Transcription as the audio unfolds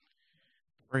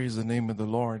Praise the name of the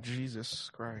Lord Jesus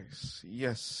Christ.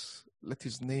 Yes, let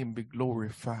his name be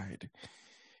glorified.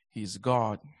 He's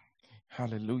God.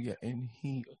 Hallelujah. And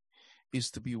he is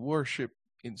to be worshiped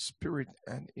in spirit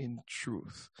and in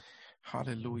truth.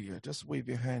 Hallelujah. Just wave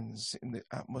your hands in the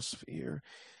atmosphere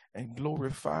and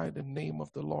glorify the name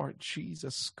of the Lord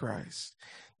Jesus Christ,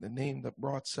 the name that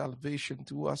brought salvation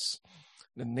to us,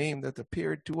 the name that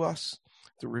appeared to us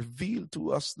to reveal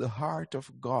to us the heart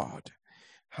of God.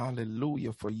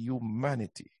 Hallelujah, for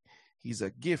humanity. He's a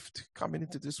gift coming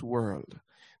into this world.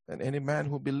 And any man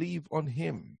who believe on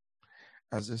him,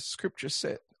 as the scripture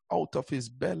said, out of his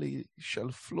belly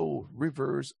shall flow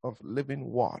rivers of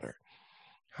living water.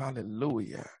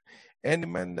 Hallelujah. Any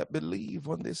man that believe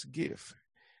on this gift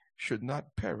should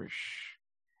not perish,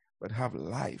 but have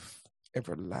life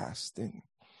everlasting.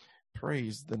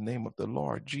 Praise the name of the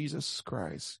Lord Jesus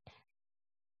Christ.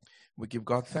 We give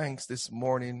God thanks this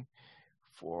morning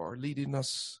for leading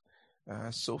us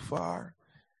so far,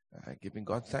 giving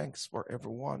God thanks for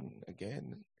everyone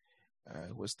again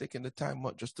who has taken the time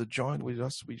not just to join with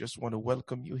us. We just want to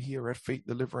welcome you here at Faith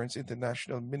Deliverance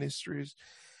International Ministries.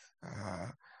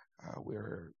 We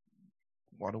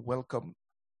want to welcome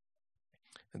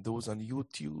those on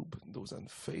YouTube, those on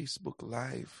Facebook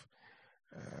Live,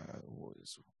 who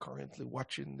is currently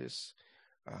watching this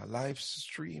live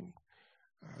stream.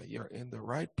 You're in the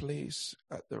right place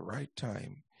at the right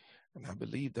time. And I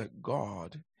believe that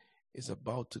God is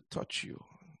about to touch you.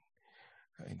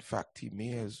 In fact, he may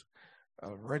have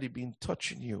already been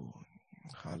touching you.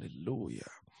 Hallelujah.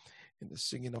 In the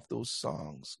singing of those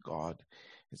songs, God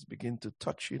is beginning to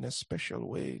touch you in a special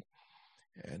way.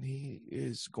 And he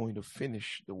is going to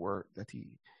finish the work that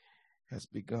he has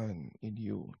begun in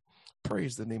you.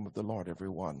 Praise the name of the Lord,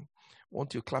 everyone.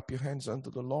 Won't you clap your hands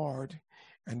unto the Lord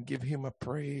and give him a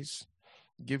praise?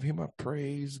 Give him a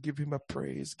praise, give him a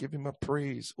praise, give him a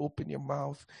praise. Open your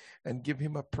mouth and give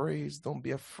him a praise. Don't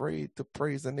be afraid to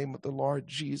praise the name of the Lord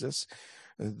Jesus.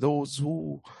 Those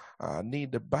who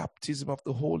need the baptism of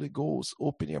the Holy Ghost,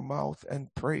 open your mouth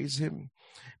and praise him.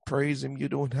 Praise him. You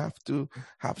don't have to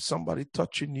have somebody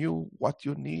touching you. What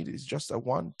you need is just a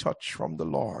one touch from the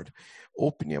Lord.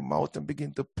 Open your mouth and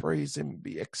begin to praise him.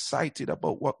 Be excited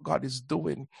about what God is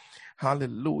doing.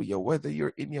 Hallelujah. Whether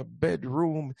you're in your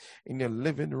bedroom, in your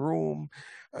living room,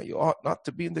 you ought not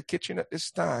to be in the kitchen at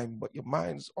this time, but your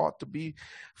minds ought to be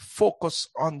focused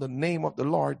on the name of the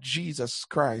Lord Jesus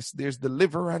Christ. There's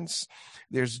deliverance.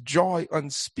 There's joy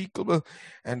unspeakable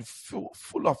and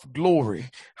full of glory.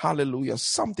 Hallelujah.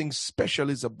 Something special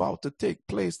is about to take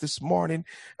place this morning,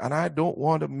 and I don't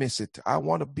want to miss it. I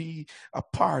want to be a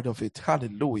part of it.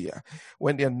 Hallelujah.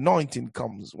 When the anointing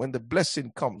comes, when the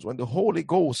blessing comes, when the Holy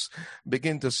Ghost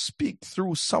begin to speak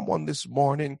through someone this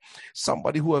morning,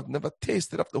 somebody who have never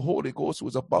tasted of the Holy Ghost, who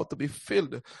is about to be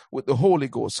filled with the Holy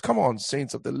Ghost. Come on,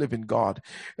 saints of the living God.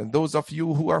 And those of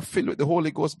you who are filled with the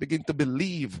Holy Ghost, begin to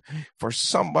believe for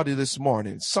somebody this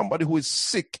morning, somebody who is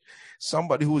sick,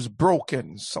 somebody who is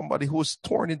broken, somebody who is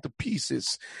torn into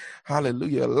pieces.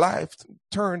 Hallelujah. Life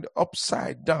turned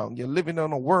upside down. You're living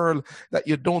in a world that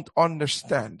you don't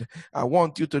understand. I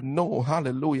want you to know,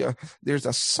 hallelujah, there's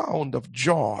a sound of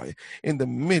joy in the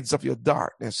midst of your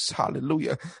darkness.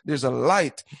 Hallelujah. There's a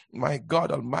light, my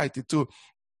God Almighty,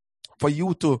 for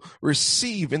you to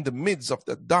receive in the midst of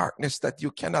the darkness that you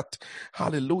cannot,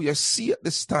 hallelujah, see at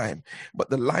this time.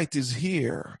 But the light is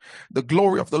here. The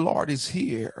glory of the Lord is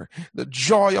here. The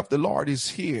joy of the Lord is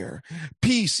here.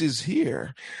 Peace is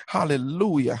here.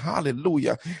 Hallelujah,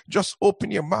 hallelujah. Just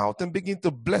open your mouth and begin to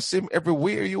bless him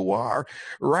everywhere you are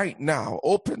right now.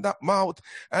 Open that mouth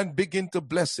and begin to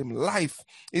bless him. Life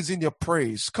is in your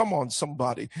praise. Come on,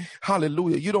 somebody.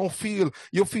 Hallelujah.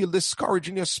 You feel discouraged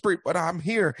in your spirit, but I'm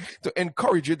here to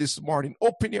encourage you this morning.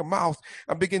 Open your mouth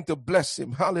and begin to bless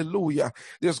him. Hallelujah.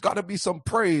 There's got to be some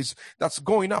praise that's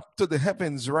going up to the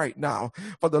heavens right now,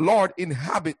 for the Lord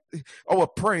inhabit our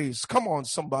praise. Come on,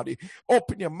 somebody.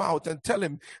 Open your mouth and tell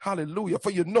him, hallelujah, for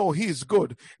you know he is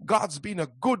good. God's been a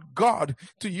good God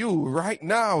to you right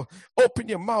now. Open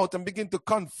your mouth and begin to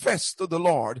confess to the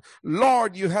Lord.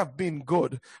 Lord, you have been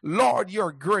good. Lord,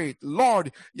 you're great.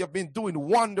 Lord, you've been doing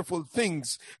wonderful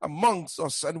things amongst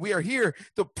us, and we are here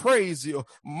to praise you.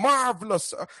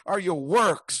 Marvelous are your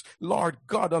works, Lord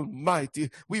God Almighty.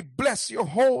 We bless your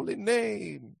holy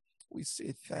name. We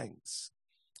say thanks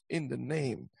in the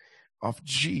name of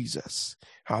Jesus.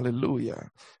 Hallelujah.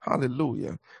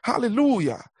 Hallelujah.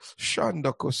 Hallelujah.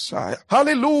 Shanda Kosaya.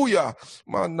 Hallelujah.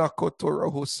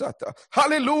 Manakotora Hosata.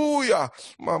 Hallelujah.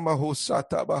 Mama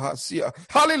Hosata Bahasia.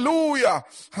 Hallelujah.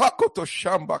 Hakoto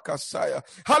Shamba Kasaya.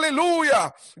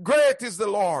 Hallelujah. Great is the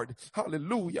Lord.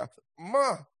 Hallelujah.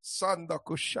 Ma Sanda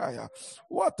Kushaya.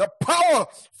 What a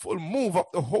powerful move of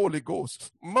the Holy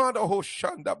Ghost. Mada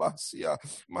Hoshanda Basia.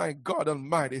 My God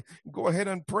Almighty. Go ahead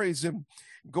and praise him.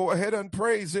 Go ahead and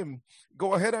praise him.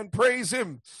 Go ahead and praise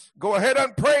him. Go ahead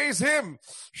and praise him.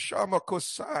 Shama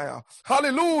Kosaya.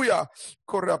 Hallelujah.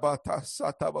 Korabata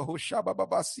Satabahu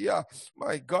Shabababasia.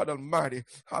 My God Almighty.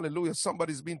 Hallelujah.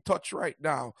 Somebody's being touched right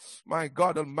now. My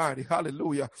God Almighty.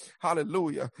 Hallelujah.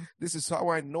 Hallelujah. This is how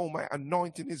I know my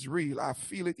anointing is real. I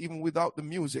feel it even without the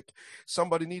music.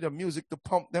 Somebody need a music to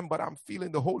pump them, but I'm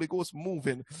feeling the Holy Ghost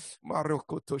moving.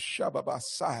 Marokoto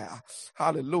Shababasaya.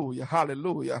 Hallelujah.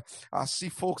 Hallelujah. I see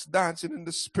folks dancing in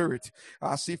the spirit.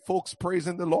 I see folks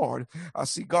praising the Lord. I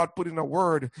see God putting a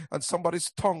word on somebody's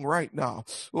tongue right now.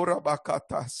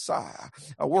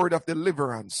 A word of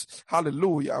deliverance.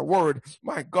 Hallelujah. A word,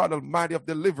 my God Almighty, of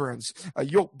deliverance. A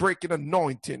yoke breaking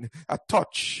anointing. A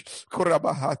touch.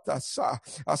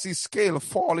 I see scale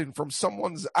falling from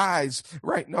someone's eyes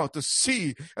right now to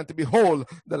see and to behold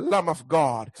the Lamb of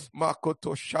God.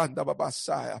 Makoto Shanda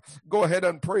Babasaya. Go ahead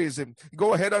and praise him.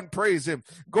 Go ahead and praise him.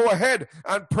 Go ahead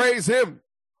and praise him.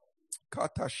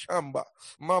 Katashamba,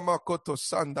 Mama Koto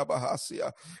Sanda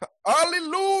Bahasia.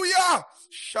 Hallelujah!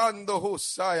 Shando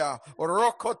Hosaya,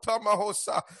 Rokota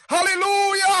Mahosa.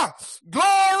 Hallelujah!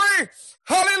 Glory!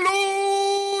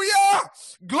 Hallelujah!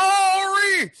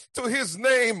 Glory to his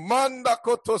name. Manda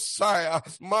Kotosaya,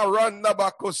 Maranda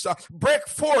Bakosa. Break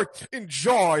forth in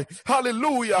joy.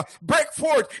 Hallelujah! Break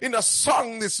forth in a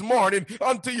song this morning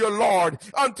unto your Lord,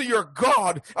 unto your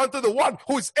God, unto the one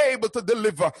who is able to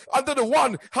deliver, unto the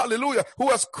one, hallelujah, who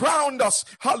has crowned us,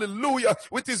 hallelujah,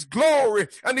 with his glory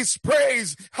and his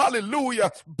praise,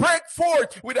 hallelujah. Break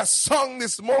forth with a song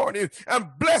this morning and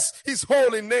bless his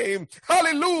holy name,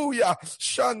 hallelujah.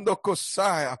 Shando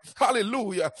Kosaya,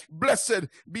 hallelujah. Blessed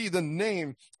be the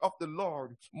name of the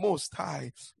Lord Most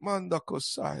High. Manda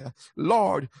Kosaya.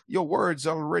 Lord, your words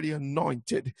are already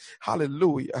anointed,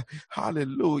 hallelujah,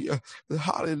 hallelujah,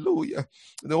 hallelujah.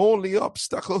 The only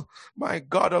obstacle, my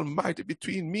God Almighty,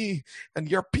 between me and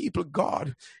your people,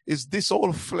 God, is this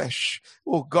old flesh.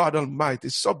 Oh God Almighty,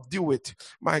 subdue it.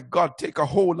 My God, take a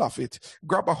hold of it.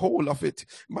 Grab a hold of it.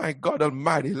 My God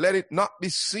Almighty, let it not be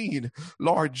seen.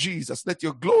 Lord Jesus, let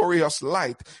your glorious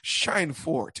light shine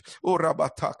forth. Oh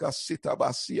Rabataka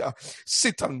Sitabasia.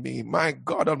 Sit on me, my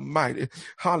God Almighty.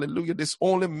 Hallelujah. This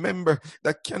only member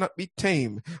that cannot be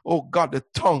tamed. Oh God, the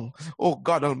tongue. Oh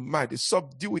God Almighty,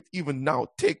 subdue it even now.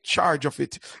 Take charge of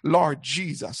it, Lord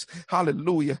Jesus.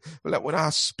 Hallelujah. Let when I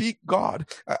speak, God,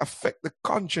 affect the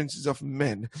consciences of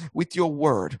men with your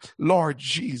word, Lord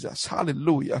Jesus.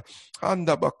 Hallelujah.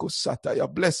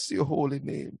 Andabakosataya. Bless your holy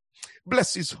name.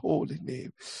 Bless his holy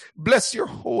name. Bless your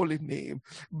holy name.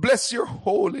 Bless your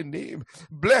holy name.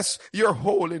 Bless your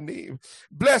holy name.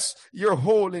 Bless your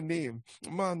holy name.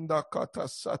 Manda kata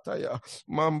sataya.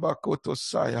 Mamba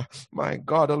kotosaya. My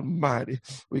God Almighty,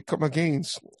 we come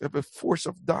against every force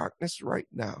of darkness right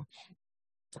now.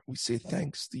 We say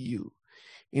thanks to you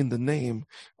in the name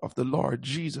of the Lord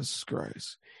Jesus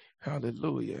Christ.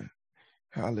 Hallelujah.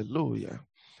 Hallelujah.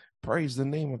 Praise the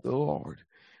name of the Lord.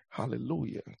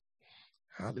 Hallelujah.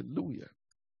 Hallelujah.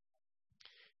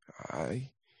 I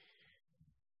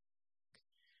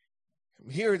am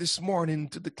here this morning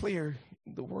to declare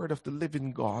the word of the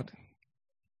living God.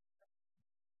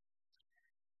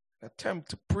 Attempt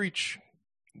to preach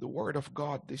the word of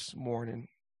God this morning,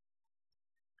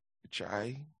 which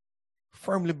I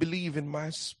firmly believe in my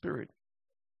spirit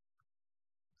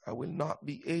I will not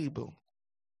be able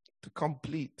to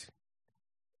complete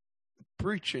the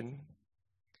preaching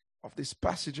of this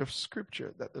passage of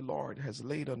scripture that the Lord has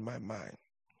laid on my mind.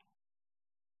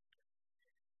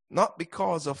 Not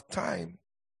because of time,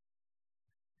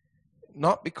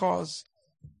 not because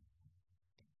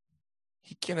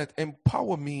he cannot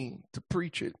empower me to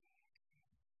preach it,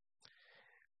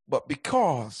 but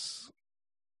because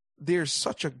there's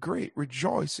such a great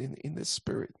rejoicing in the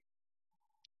spirit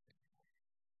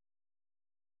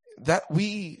that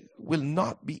we will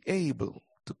not be able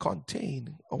to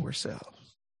contain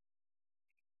ourselves.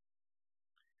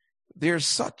 There's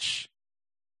such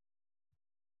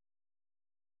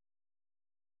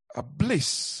a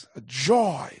bliss, a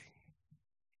joy,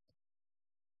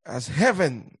 as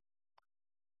heaven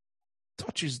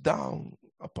touches down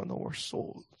upon our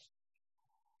souls.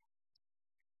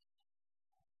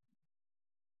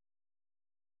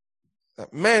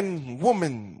 That man,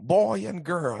 woman, boy, and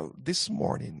girl this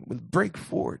morning will break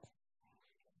forth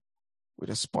with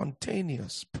a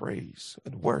spontaneous praise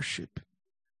and worship.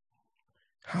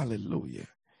 Hallelujah.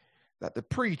 That the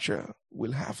preacher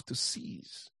will have to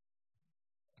cease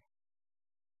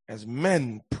as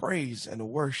men praise and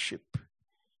worship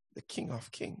the King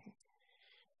of Kings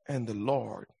and the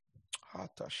Lord,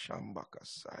 Hata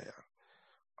Shambakasaya,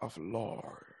 of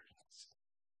Lords.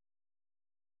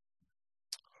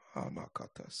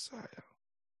 Hamakatasaya.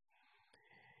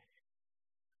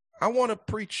 I want to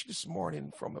preach this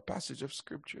morning from a passage of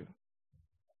scripture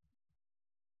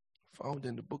found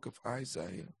in the book of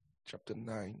Isaiah, chapter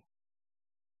 9.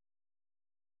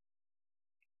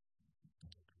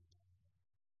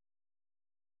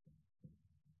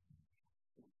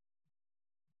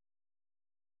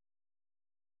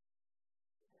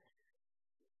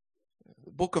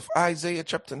 The book of Isaiah,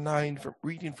 chapter 9,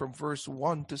 reading from verse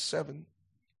 1 to 7,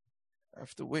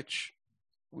 after which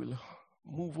we'll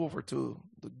move over to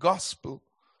the Gospel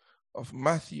of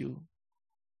Matthew,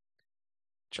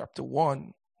 chapter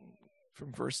 1,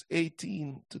 from verse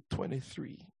 18 to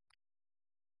 23.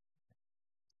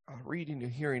 I'll read in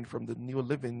your hearing from the New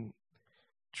Living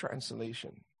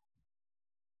Translation.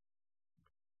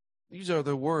 These are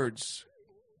the words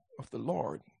of the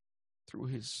Lord through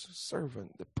his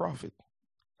servant, the prophet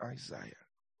Isaiah.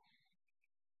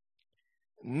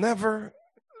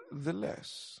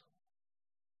 Nevertheless,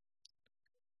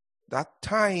 that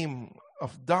time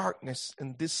of darkness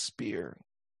and despair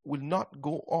will not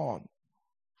go on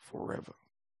forever.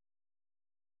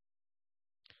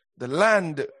 The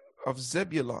land of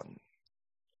Zebulun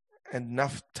and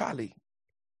Naphtali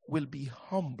will be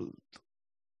humbled.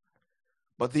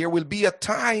 But there will be a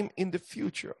time in the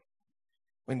future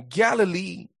when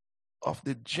Galilee of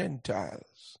the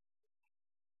Gentiles,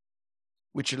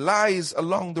 which lies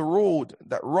along the road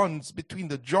that runs between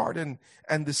the Jordan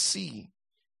and the sea,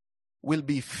 will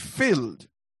be filled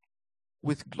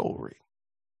with glory.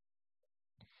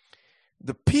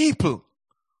 The people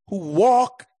who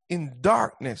walk in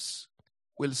darkness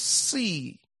will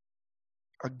see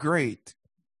a great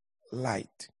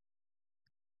light.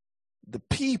 The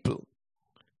people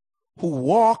who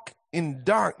walk in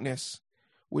darkness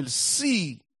will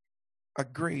see a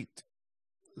great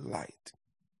light.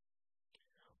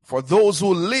 For those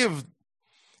who live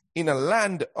in a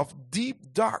land of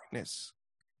deep darkness,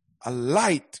 a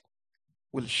light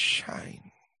will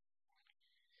shine.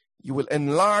 You will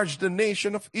enlarge the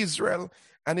nation of Israel,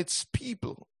 and its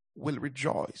people will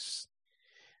rejoice.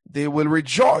 They will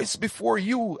rejoice before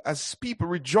you as people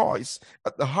rejoice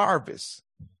at the harvest,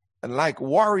 and like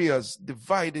warriors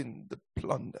dividing the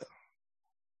plunder.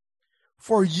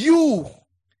 For you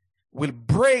will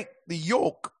break the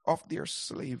yoke of their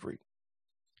slavery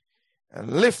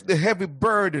and lift the heavy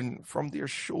burden from their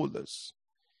shoulders.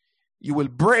 You will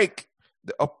break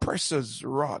the oppressor's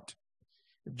rod,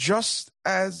 just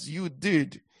as you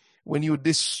did when you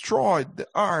destroyed the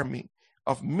army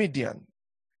of Midian.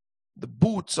 The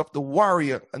boots of the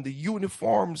warrior and the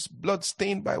uniforms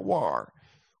bloodstained by war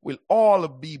will all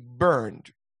be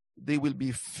burned. They will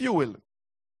be fuel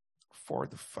for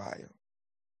the fire.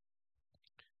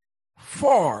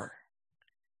 For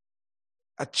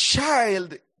a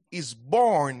child is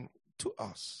born to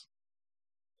us.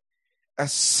 A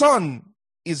son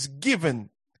is given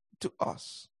to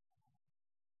us.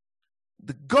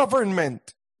 The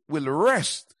government will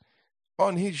rest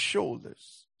on his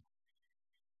shoulders,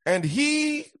 and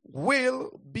he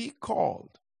will be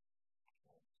called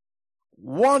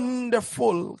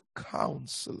Wonderful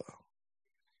Counselor,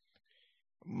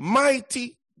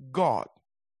 Mighty God,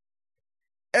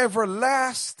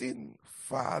 Everlasting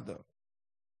Father,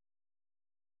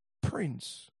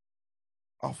 Prince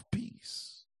of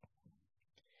Peace.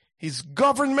 His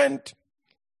government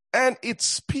and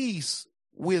its peace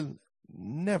will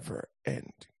never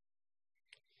end.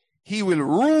 He will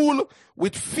rule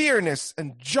with fairness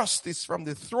and justice from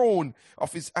the throne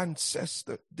of his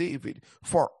ancestor David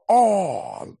for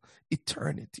all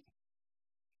eternity.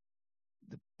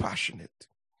 The passionate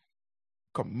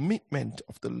commitment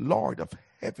of the Lord of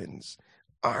Heaven's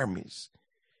armies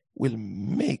will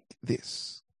make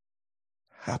this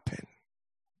happen.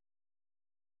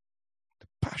 The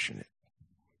passionate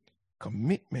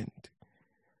commitment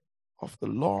of the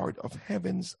Lord of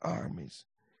Heaven's armies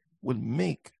will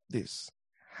make this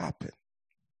happen.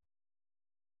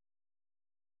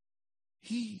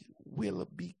 He will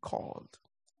be called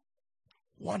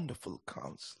Wonderful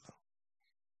Counselor,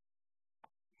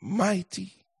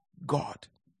 Mighty God,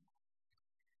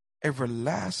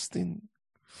 Everlasting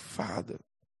Father,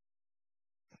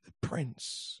 the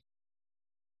Prince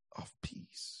of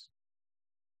Peace.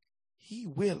 He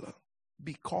will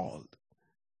be called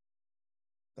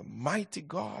the Mighty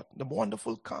God, the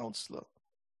Wonderful Counselor,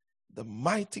 the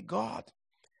Mighty God,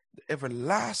 the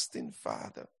Everlasting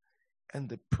Father, and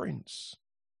the Prince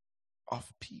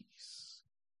of Peace.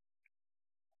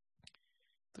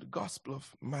 to the Gospel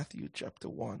of Matthew chapter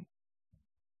 1.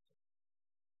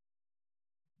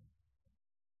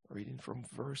 Reading from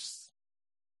verse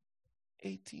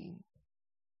 18.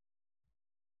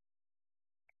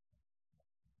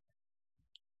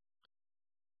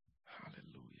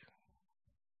 Hallelujah.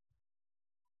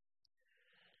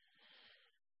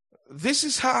 This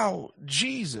is how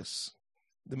Jesus,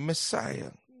 the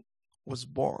Messiah, was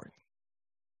born.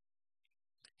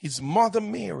 His mother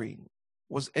Mary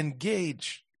was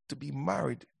engaged to be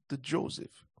married to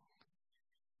Joseph.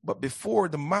 But before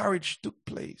the marriage took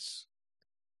place,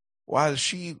 while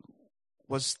she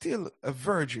was still a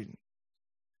virgin,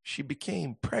 she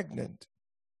became pregnant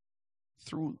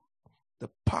through the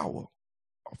power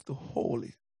of the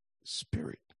Holy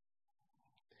Spirit.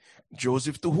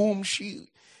 Joseph, to whom she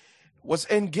was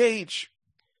engaged,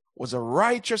 was a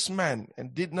righteous man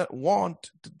and did not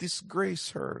want to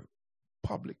disgrace her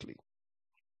publicly.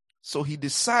 So he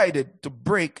decided to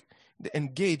break the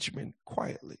engagement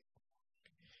quietly.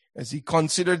 As he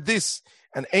considered this,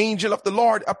 an angel of the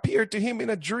Lord appeared to him in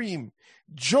a dream.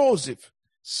 Joseph,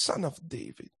 son of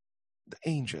David, the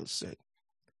angel said,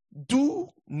 do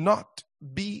not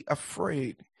be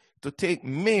afraid to take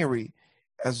Mary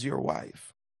as your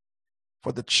wife,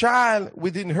 for the child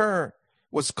within her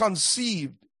was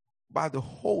conceived by the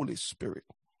Holy Spirit,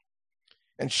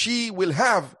 and she will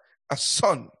have a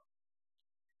son,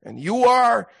 and you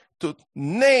are to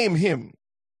name him.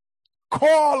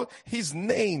 Call his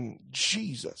name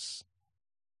Jesus,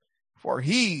 for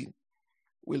he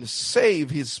will save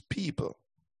his people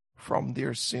from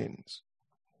their sins.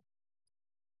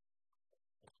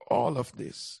 All of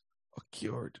this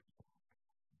occurred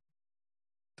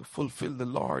to fulfill the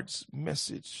Lord's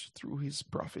message through his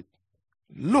prophet.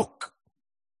 Look,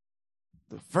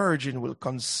 the virgin will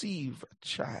conceive a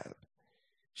child.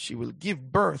 She will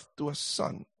give birth to a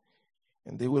son,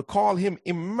 and they will call him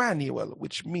Emmanuel,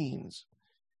 which means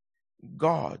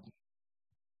God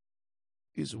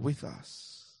is with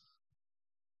us.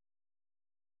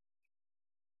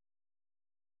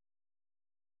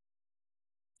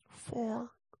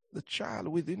 For the child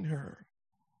within her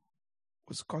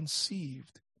was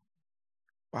conceived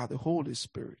by the Holy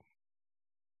Spirit.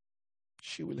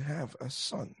 She will have a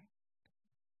son,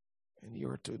 and you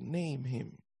are to name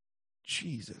him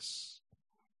Jesus.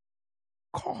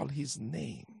 Call his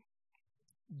name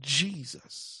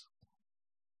Jesus,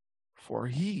 for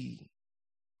he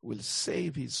will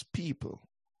save his people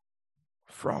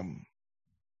from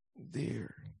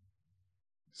their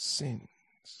sins.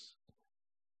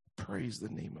 Praise the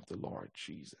name of the Lord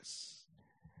Jesus.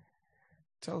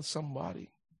 Tell somebody,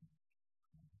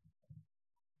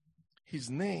 his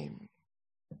name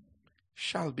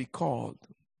shall be called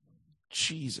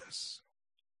Jesus.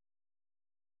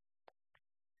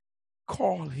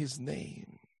 Call his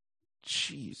name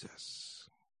Jesus.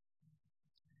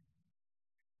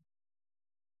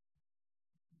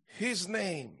 His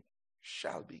name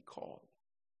shall be called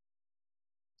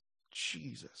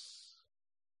Jesus.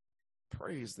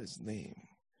 Praise his name.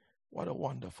 What a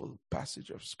wonderful passage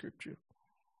of scripture.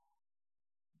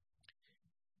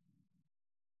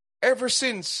 Ever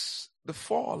since the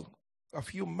fall of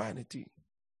humanity,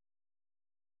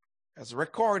 as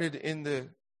recorded in the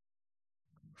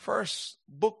first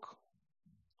book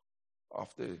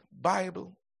of the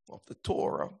Bible, of the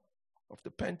Torah, of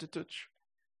the Pentateuch,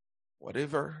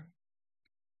 whatever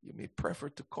you may prefer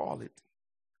to call it.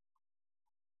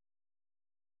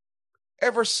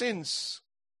 Ever since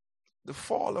the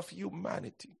fall of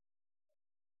humanity,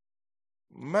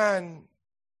 man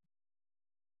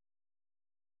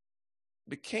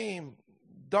became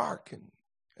darkened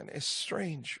and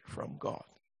estranged from God.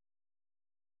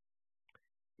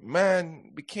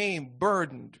 Man became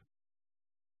burdened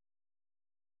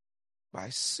by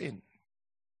sin.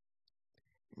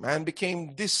 Man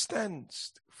became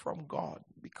distanced from God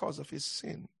because of his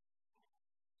sin.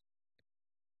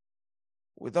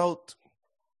 Without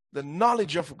the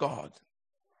knowledge of God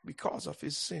because of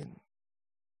his sin.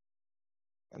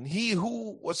 And he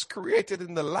who was created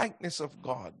in the likeness of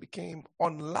God became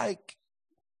unlike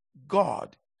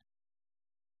God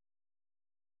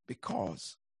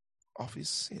because of his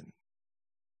sin.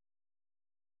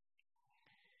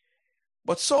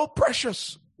 But so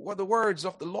precious were the words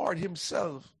of the Lord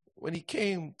himself when he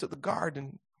came to the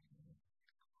garden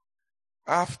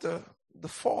after the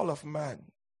fall of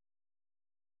man,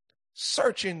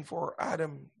 searching for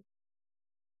Adam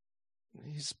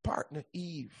and his partner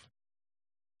Eve,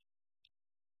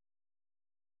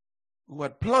 who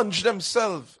had plunged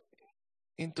themselves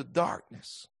into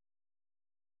darkness,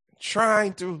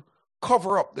 trying to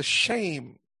cover up the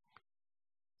shame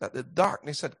that the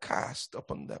darkness had cast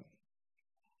upon them.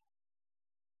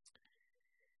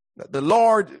 that the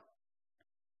Lord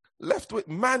left with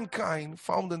mankind,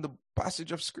 found in the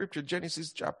passage of Scripture,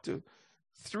 Genesis chapter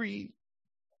 3,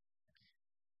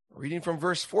 reading from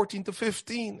verse 14 to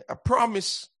 15, a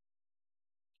promise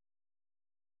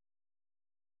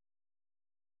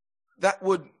that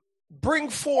would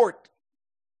bring forth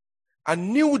a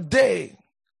new day,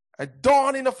 a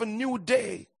dawning of a new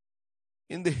day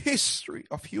in the history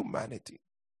of humanity.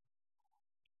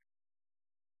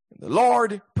 And the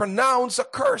Lord pronounced a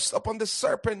curse upon the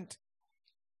serpent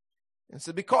and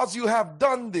said, because you have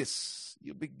done this,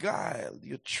 you beguiled,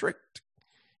 you tricked,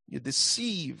 you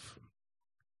deceive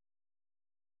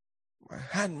my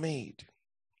handmaid.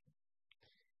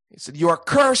 He said, you are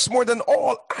cursed more than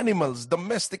all animals,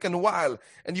 domestic and wild,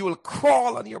 and you will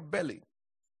crawl on your belly,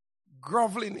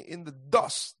 groveling in the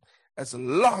dust as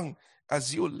long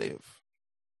as you live.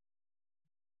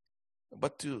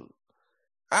 But to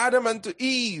Adam and to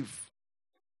Eve,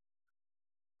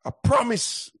 a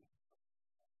promise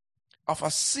of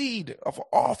a seed, of an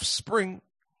offspring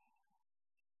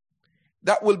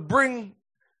that will bring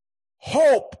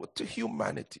hope to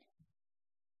humanity.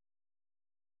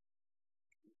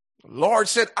 The Lord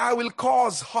said, I will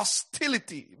cause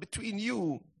hostility between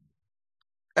you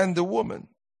and the woman,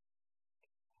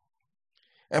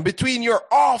 and between your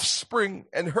offspring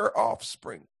and her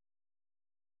offspring.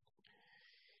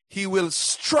 He will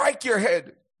strike your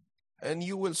head, and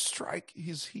you will strike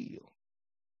his heel.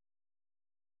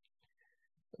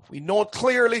 We know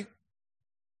clearly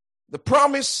the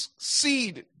promised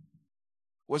seed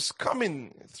was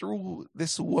coming through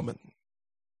this woman.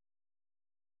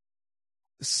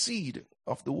 The seed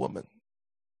of the woman.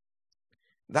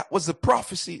 That was the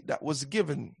prophecy that was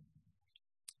given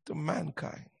to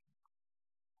mankind.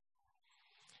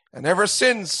 And ever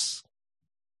since,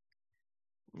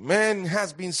 man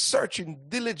has been searching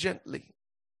diligently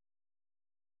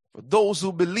for those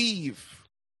who believe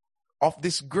of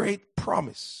this great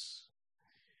promise.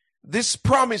 This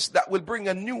promise that will bring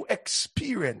a new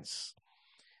experience,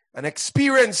 an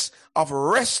experience of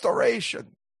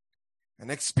restoration, an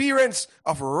experience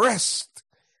of rest,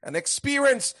 an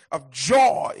experience of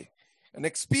joy, an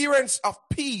experience of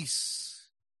peace.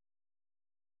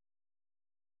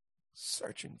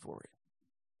 Searching for it.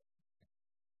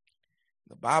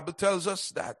 The Bible tells us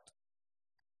that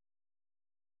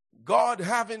God,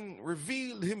 having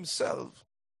revealed himself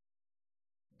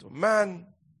to a man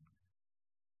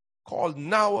called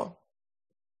Noah,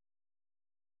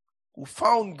 who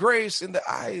found grace in the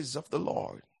eyes of the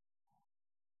Lord,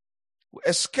 who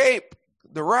escaped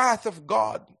the wrath of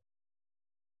God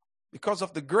because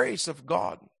of the grace of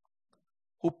God,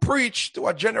 who preached to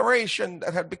a generation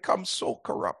that had become so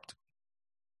corrupt,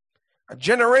 a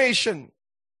generation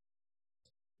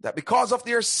that because of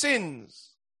their sins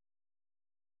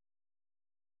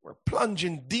were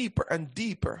plunging deeper and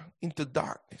deeper into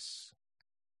darkness.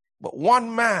 But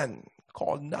one man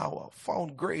called Noah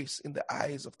found grace in the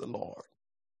eyes of the Lord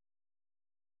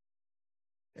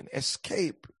and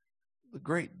escaped the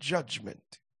great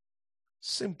judgment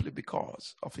simply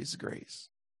because of his grace.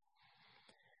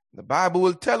 The Bible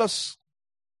will tell us,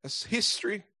 as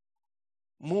history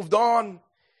moved on,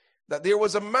 that there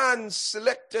was a man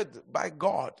selected by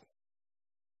God,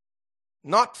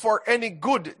 not for any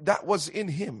good that was in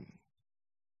him,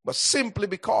 but simply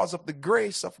because of the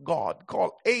grace of God,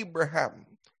 called Abraham,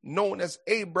 known as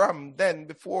Abram then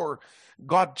before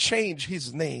God changed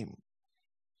his name,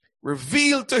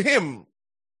 revealed to him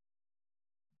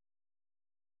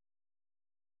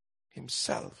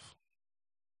himself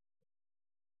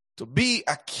to be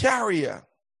a carrier,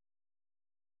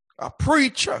 a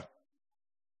preacher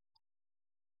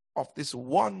of this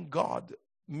one God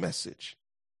message.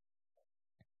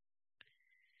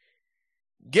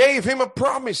 Gave him a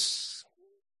promise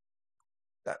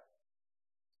that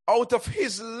out of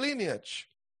his lineage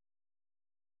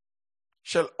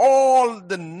shall all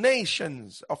the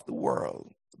nations of the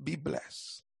world be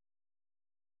blessed.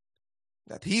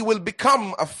 That he will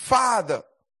become a father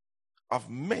of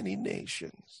many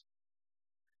nations.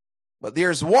 But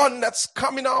there's one that's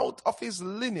coming out of his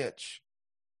lineage.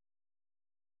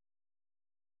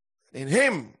 In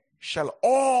him shall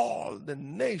all the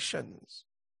nations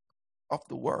of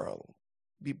the world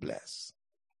be blessed.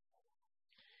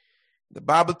 The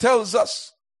Bible tells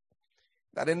us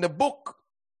that in the book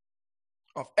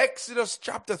of Exodus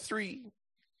chapter 3,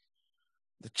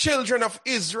 the children of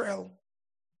Israel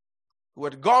who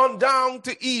had gone down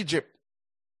to Egypt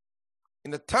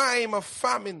in a time of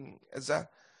famine as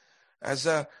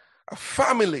a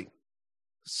family,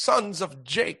 sons of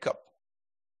Jacob,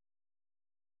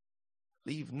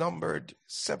 numbered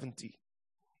 70,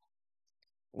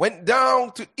 went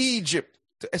down to Egypt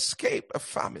to escape a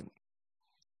famine.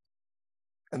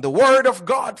 And the word of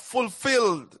God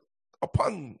fulfilled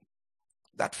upon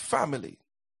that family.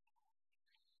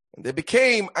 And they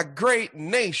became a great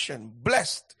nation,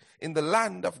 blessed in the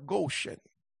land of Goshen.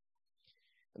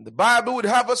 And the Bible would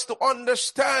have us to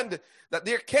understand that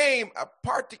there came a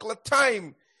particular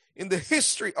time in the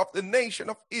history of the nation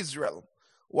of Israel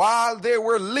while they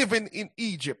were living in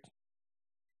Egypt,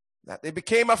 that they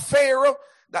became a Pharaoh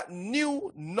that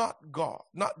knew not God,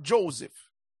 not Joseph.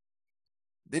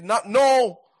 Did not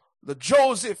know the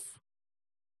Joseph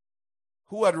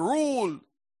who had ruled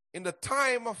in the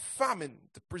time of famine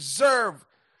to preserve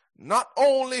not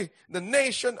only the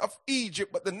nation of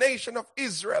Egypt, but the nation of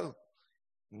Israel,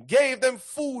 and gave them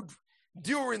food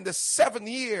during the 7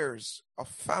 years of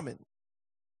famine.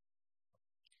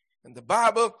 And the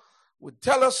Bible would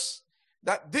tell us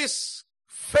that this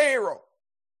Pharaoh,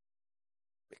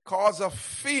 because of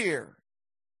fear,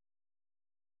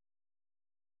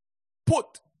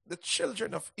 put the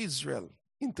children of Israel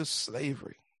into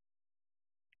slavery.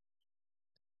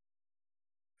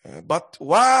 But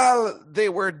while they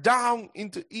were down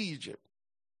into Egypt,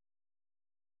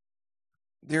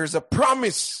 there's a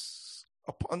promise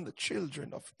upon the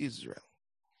children of Israel,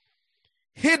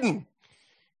 hidden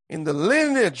in the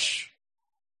lineage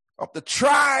of the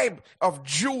tribe of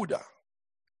Judah,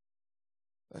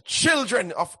 the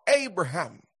children of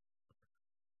Abraham.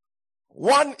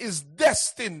 One is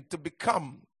destined to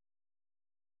become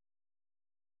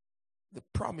the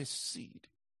promised seed.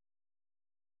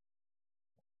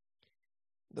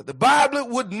 That the Bible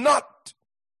would not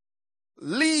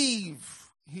leave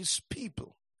his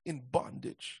people in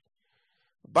bondage.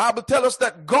 The Bible tells us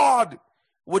that God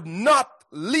would not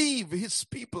leave his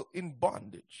people in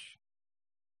bondage.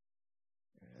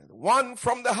 And one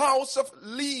from the house of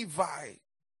Levi,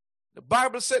 the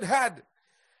Bible said,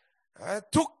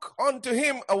 took unto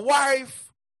him a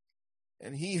wife,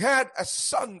 and he had a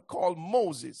son called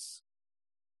Moses.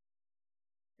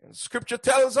 And Scripture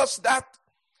tells us that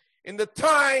in the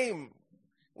time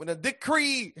when a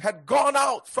decree had gone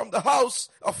out from the house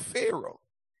of Pharaoh,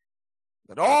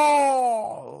 that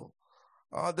all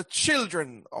the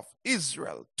children of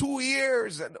Israel, 2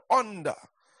 years and under,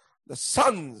 the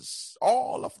sons,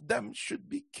 all of them should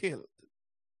be killed.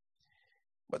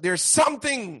 But there's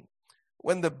something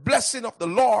when the blessing of the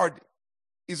Lord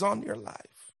is on your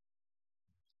life.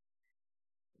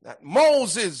 That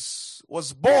Moses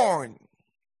was born,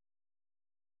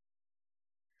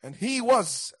 and he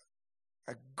was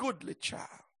a goodly child.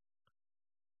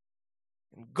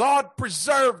 And God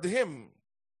preserved him,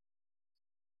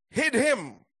 hid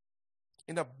him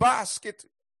in a basket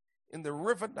in the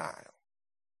river Nile.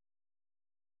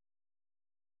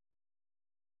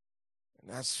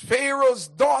 And as Pharaoh's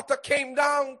daughter came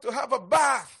down to have a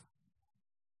bath,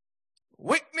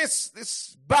 witness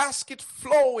this basket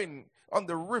flowing on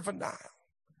the river Nile,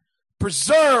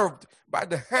 preserved by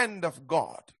the hand of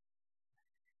God.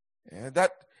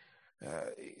 That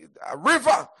a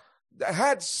river that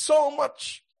had so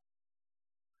much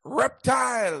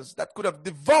reptiles that could have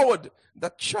devoured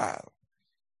that child.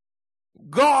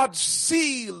 God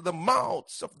sealed the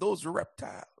mouths of those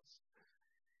reptiles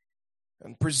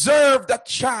and preserved that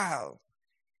child.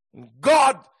 And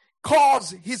God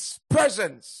caused his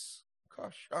presence,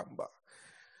 Kashamba,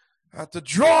 to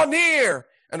draw near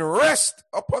and rest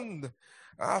upon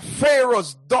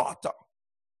Pharaoh's daughter.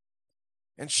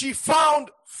 And she found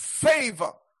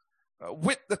favor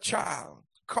with the child.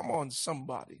 Come on,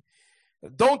 somebody.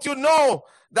 Don't you know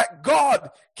that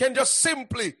God can just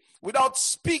simply, without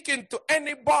speaking to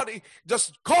anybody,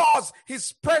 just cause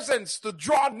his presence to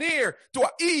draw near to an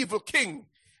evil king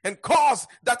and cause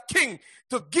that king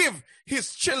to give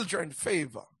his children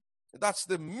favor? That's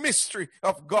the mystery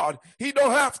of God. He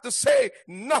don't have to say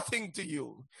nothing to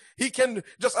you. He can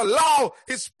just allow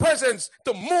his presence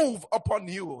to move upon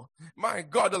you, my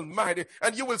God Almighty,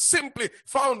 and you will simply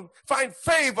find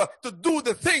favor to do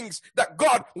the things that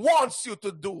God wants you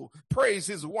to do. Praise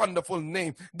his wonderful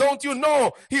name. Don't you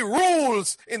know he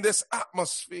rules in this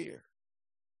atmosphere?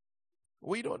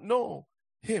 We don't know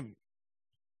him.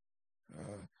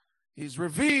 He's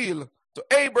revealed to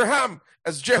Abraham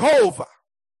as Jehovah.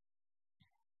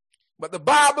 But the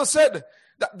Bible said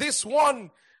that this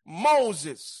one,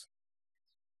 Moses,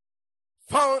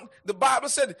 the Bible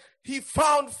said he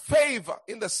found favor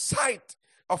in the sight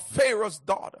of Pharaoh's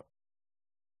daughter.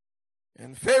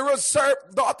 And Pharaoh's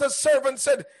daughter's servant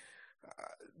said,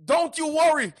 don't you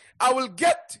worry, I will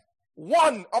get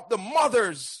one of the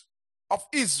mothers of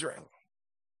Israel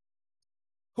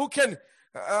who can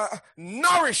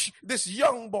nourish this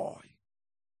young boy.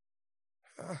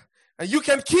 And you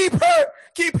can keep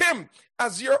him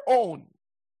as your own.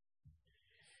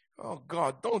 Oh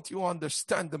God, don't you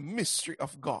understand the mystery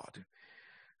of God?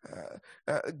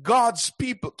 God's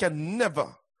people can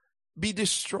never be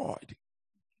destroyed.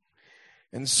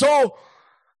 And so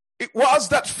it was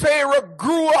that Pharaoh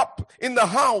grew up in the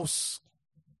house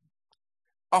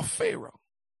of Pharaoh.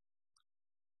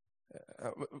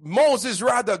 Moses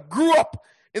rather grew up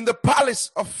in the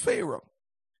palace of Pharaoh.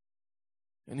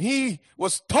 And he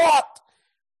was taught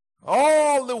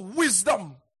all the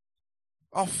wisdom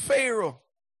of Pharaoh.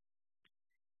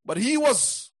 But he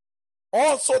was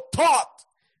also taught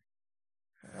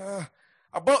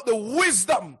about the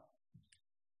wisdom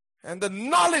and the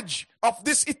knowledge of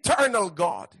this eternal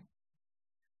God.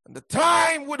 And the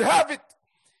time would have it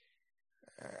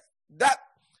that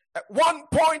at one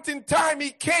point in time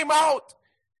he came out,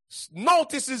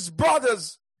 noticed his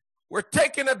brothers were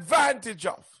taken advantage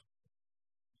of.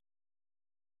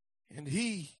 And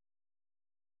he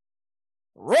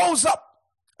rose up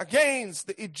against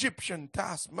the Egyptian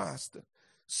taskmaster,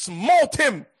 smote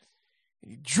him,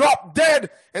 he dropped dead,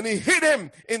 and he hid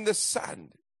him in the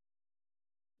sand.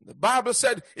 The Bible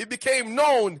said it became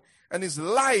known, and his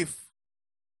life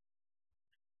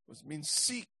was being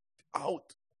sought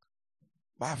out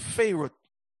by Pharaoh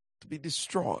to be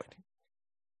destroyed.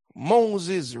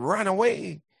 Moses ran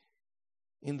away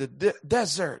in the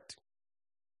desert,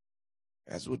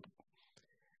 as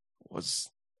was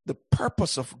the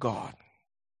purpose of God.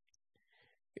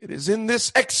 It is in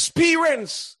this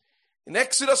experience in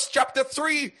Exodus chapter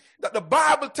 3 that the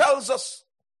Bible tells us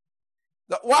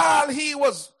that while he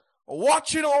was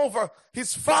watching over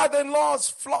his father-in-law's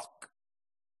flock,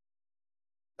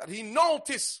 that he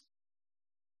noticed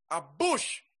a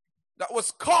bush that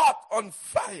was caught on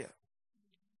fire.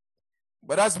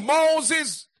 But as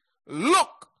Moses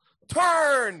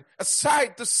turned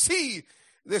aside to see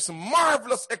this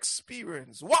marvelous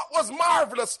experience, what was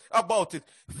marvelous about it?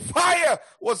 Fire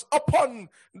was upon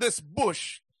this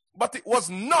bush, but it was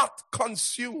not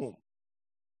consumed.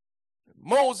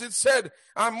 Moses said,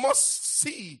 I must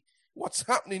see what's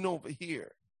happening over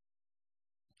here.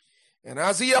 And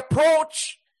as he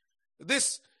approached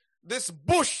this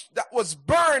bush that was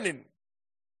burning,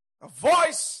 a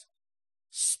voice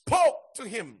spoke to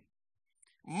him.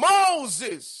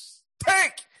 Moses,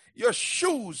 take your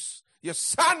shoes, your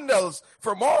sandals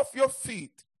from off your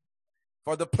feet,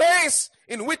 for the place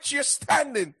in which you're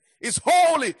standing is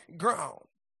holy ground.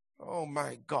 Oh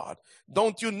my God.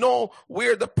 Don't you know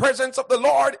where the presence of the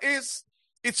Lord is?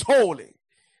 It's holy.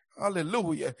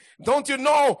 Hallelujah. Don't you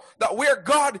know that where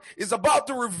God is about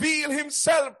to reveal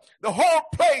himself, the whole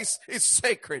place is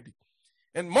sacred?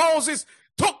 And Moses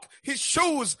took his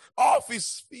shoes off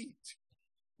his feet.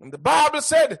 And the Bible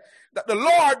said that the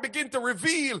Lord began to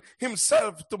reveal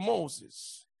himself to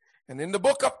Moses. And in the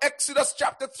book of Exodus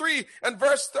chapter 3 and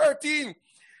verse 13,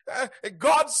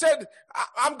 God said,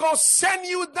 I'm going to send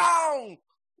you down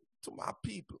to my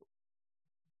people.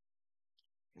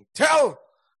 And tell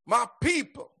my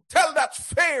people, tell that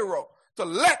Pharaoh to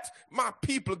let my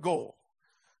people go.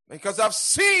 Because I've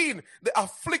seen the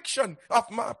affliction of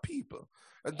my people.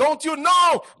 And don't you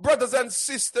know, brothers and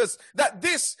sisters, that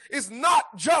this is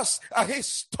not just a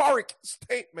historic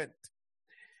statement.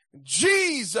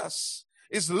 Jesus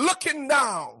is looking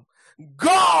down.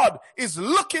 God is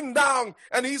looking down,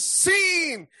 and he's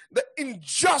seeing the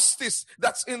injustice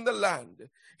that's in the land.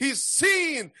 He's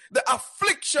seeing the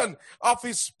affliction of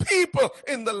his people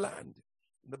in the land.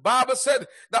 The Bible said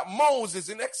that Moses,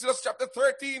 in Exodus chapter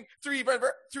 13, 3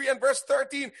 and verse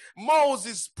 13,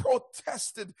 Moses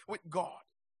protested with God.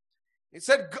 He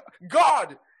said,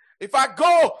 God, if I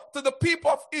go to the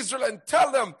people of Israel and tell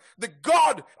them the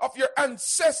God of your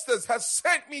ancestors has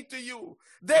sent me to you,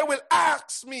 they will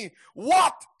ask me,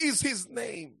 what is his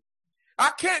name?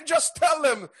 I can't just tell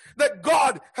them that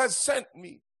God has sent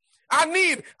me. I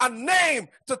need a name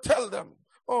to tell them.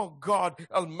 Oh God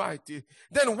Almighty.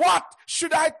 Then what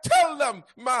should I tell them,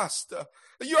 Master?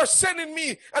 You're sending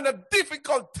me on a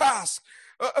difficult task.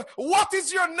 What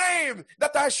is your name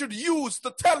that I should use to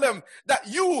tell them that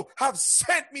you have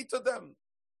sent me to them?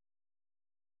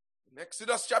 In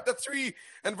Exodus chapter 3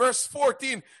 and verse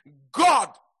 14, God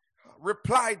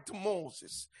replied to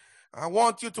Moses. I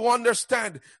want you to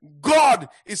understand, God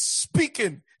is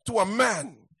speaking to a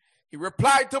man. He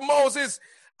replied to Moses,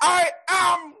 I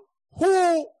am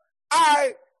who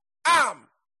I am.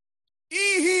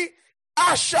 Ihi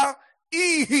Asha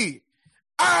Ihi.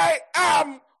 I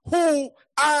am who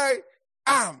I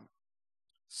am.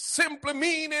 Simply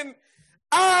meaning,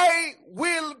 I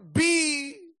will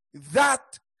be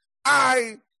that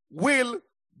I will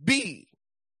be.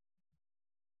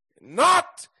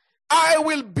 Not I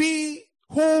will be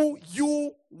who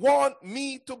you want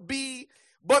me to be,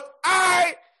 but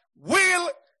I will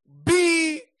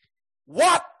be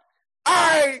what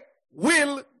I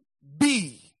will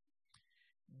be.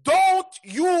 Don't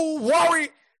you worry,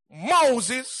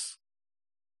 Moses.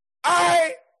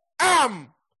 I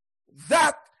am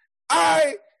that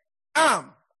I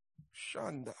am.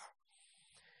 Shanda.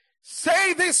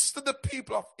 Say this to the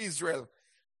people of Israel.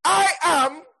 I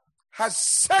am has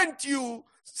sent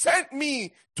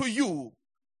me to you.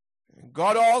 And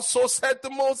God also said to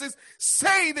Moses,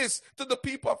 say this to the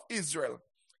people of Israel.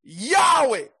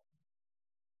 Yahweh,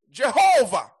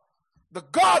 Jehovah, the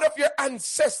God of your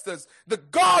ancestors, the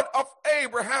God of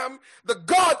Abraham, the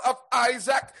God of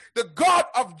Isaac, the God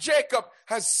of Jacob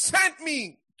has sent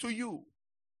me to you.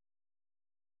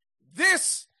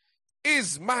 This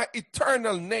is my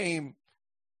eternal name,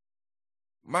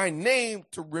 my name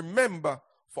to remember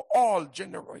for all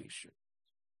generations.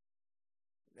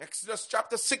 Exodus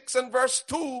chapter 6 and verse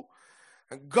 2,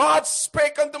 and God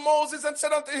spake unto Moses and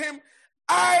said unto him,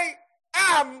 I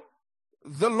am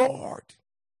the Lord.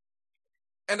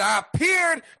 And I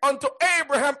appeared unto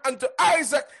Abraham, unto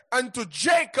Isaac, and to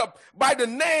Jacob by the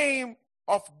name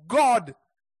of God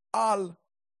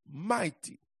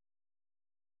Almighty.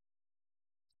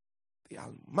 The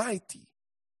Almighty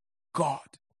God.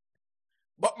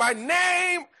 But my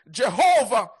name,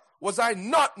 Jehovah, was I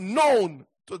not known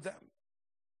to them.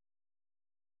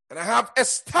 And I have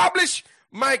established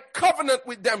my covenant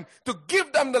with them to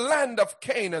give them the land of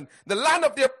Canaan, the land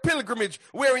of their pilgrimage,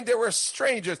 wherein they were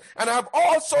strangers. And I have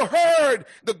also heard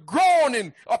the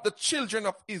groaning of the children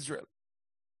of Israel,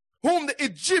 whom the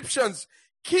Egyptians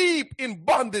keep in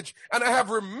bondage, and I have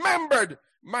remembered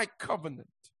my covenant.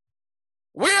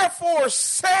 Wherefore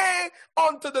say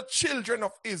unto the children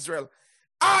of Israel,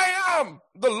 I am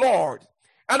the Lord,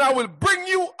 and I will bring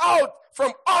you out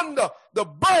from under the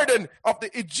burden of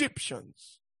the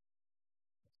Egyptians.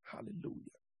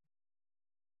 Hallelujah.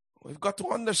 We've got to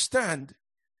understand,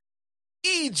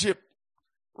 Egypt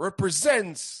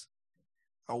represents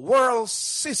a world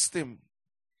system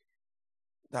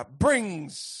that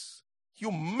brings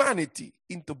humanity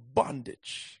into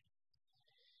bondage.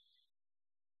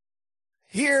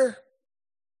 Here,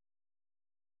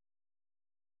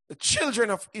 the children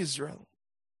of Israel,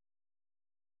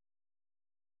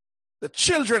 the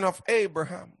children of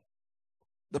Abraham,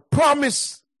 the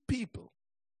promised people,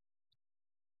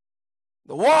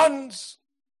 the ones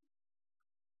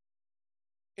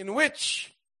in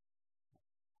which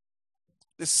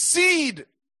the seed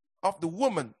of the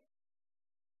woman,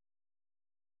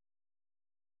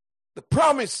 the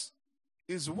promise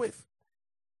is with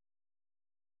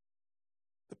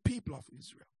the people of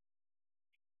Israel.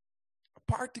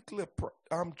 A particular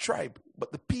tribe,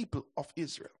 but the people of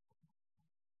Israel.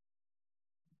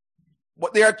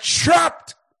 But they are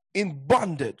trapped in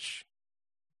bondage.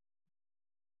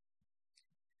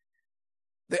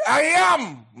 The I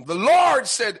am, the Lord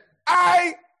said,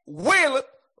 I will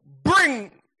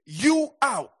bring you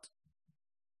out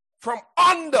from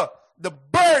under the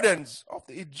burdens of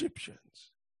the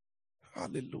Egyptians.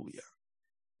 Hallelujah.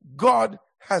 God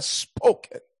has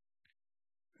spoken.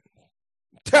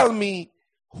 Tell me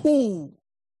who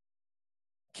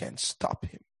can stop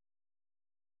him.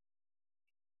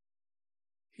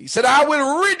 He said, I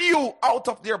will rid you out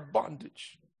of their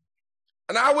bondage,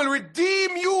 and I will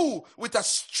redeem you with a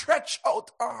stretched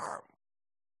out arm.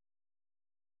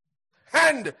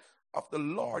 Hand of the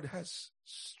Lord has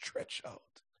stretched out.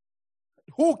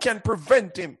 Who can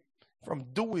prevent him from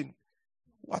doing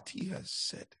what he has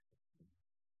said?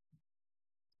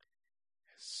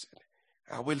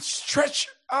 I will stretch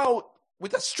out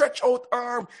with a stretched out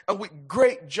arm and with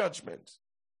great judgment.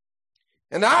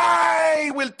 And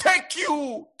I will take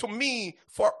you to me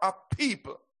for a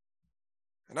people.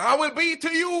 And I will be to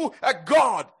you a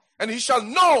God, and he shall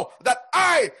know that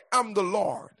I am the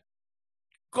Lord.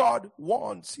 God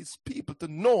wants his people to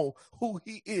know who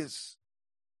he is.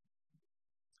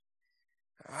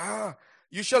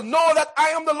 You shall know that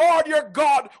I am the Lord your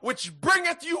God, which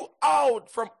bringeth you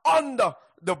out from under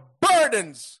the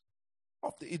burdens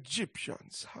of the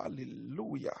Egyptians.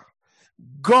 Hallelujah.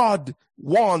 God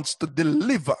wants to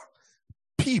deliver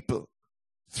people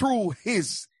through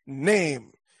his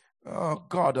name. Oh,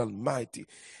 God Almighty.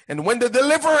 And when the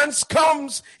deliverance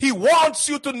comes, he wants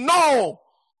you to know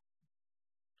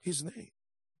his name.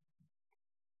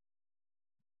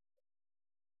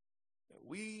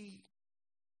 We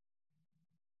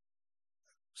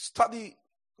study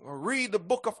or read the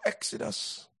book of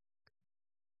Exodus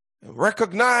and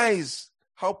recognize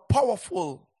how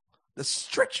powerful the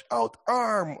stretched out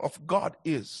arm of God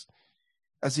is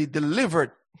as he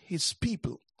delivered his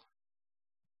people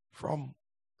from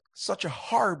such a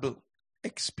horrible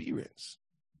experience.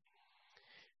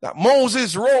 That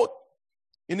Moses wrote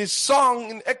in his song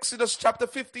in Exodus chapter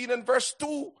 15 and verse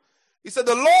 2, he said,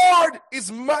 "The Lord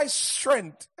is my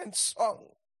strength and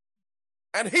song,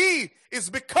 and he is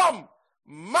become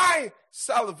my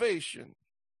salvation."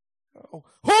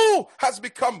 Who has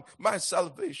become my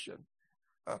salvation?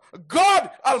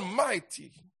 God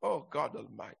Almighty. Oh, God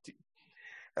Almighty.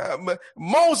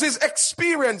 Moses'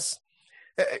 experience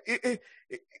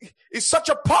is such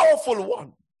a powerful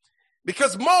one,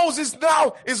 because Moses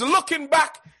now is looking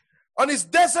back on his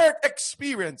desert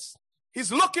experience.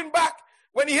 He's looking back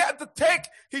when he had to take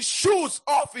his shoes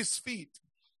off his feet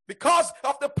because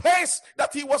of the place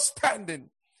that he was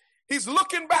standing. He's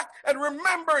looking back and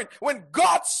remembering when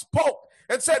God spoke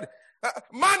and said,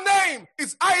 "My name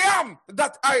is I am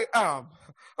that I am."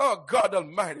 Oh, God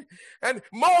Almighty. And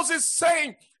Moses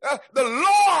saying, "The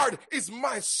Lord is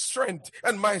my strength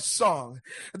and my song.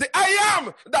 The I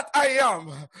am that I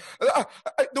am."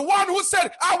 The one who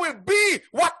said, "I will be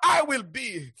what I will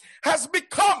be," has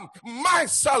become my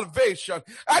salvation.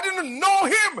 I didn't know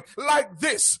him like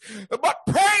this, but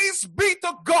praise be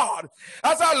to God.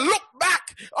 As I look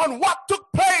back on what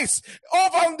took place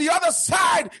over on the other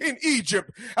side in Egypt,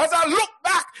 as I look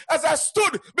back, as I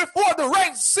stood before the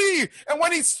Red Sea, and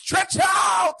when he stretched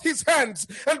out his hands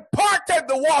and parted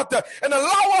the water and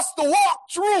allow us to walk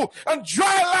through on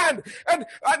dry land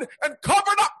and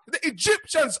covered up the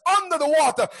Egyptians under the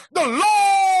water, the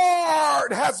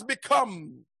Lord has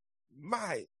become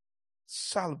my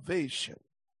salvation.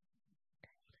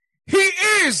 He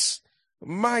is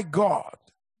my God,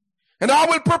 and I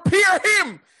will prepare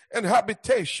him an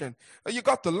habitation. You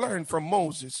got to learn from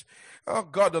Moses. Oh,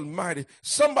 God Almighty.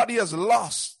 Somebody has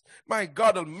lost, my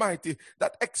God Almighty,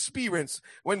 that experience.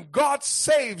 When God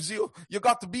saves you, you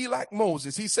got to be like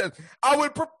Moses. He said, "I will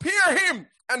prepare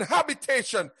him an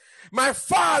habitation, my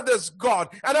father's God,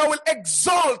 and I will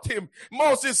exalt him."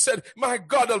 Moses said, "My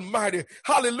God Almighty,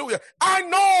 hallelujah. I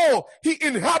know he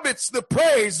inhabits the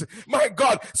praise, my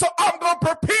God. So I'm going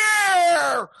to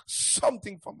prepare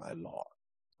something for my Lord.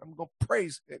 I'm going to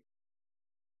praise him.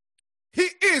 He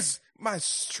is my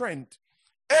strength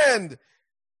and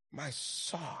my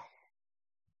song.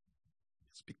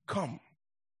 It's become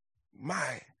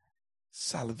my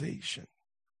salvation."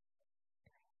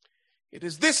 It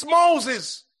is this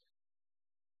Moses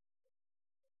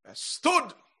that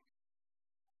stood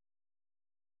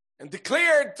and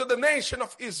declared to the nation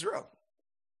of Israel.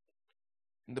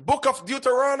 In the book of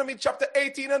Deuteronomy chapter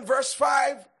 18 and verse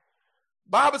 5,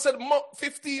 Bible said,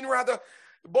 15 rather,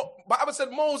 Bible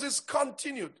said Moses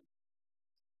continued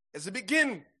as he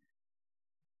began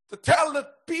to tell the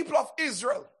people of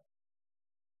Israel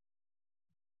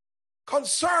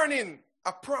concerning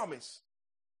a promise.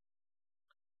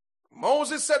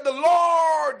 Moses said, "The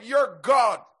Lord your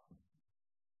God,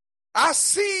 I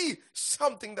see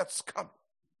something that's coming.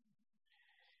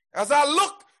 As I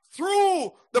look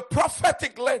through the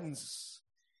prophetic lens,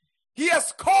 he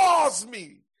has caused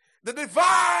me, the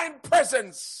divine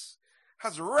presence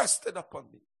has rested upon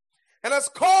me and has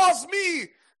caused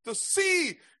me to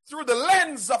see through the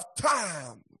lens of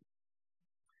time.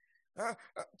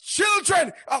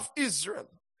 Children of Israel,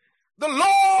 the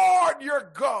Lord your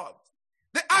God,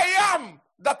 the I am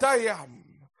that I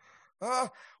am,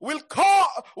 will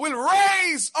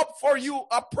raise up for you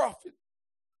a prophet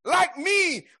like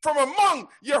me from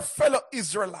among your fellow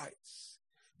Israelites.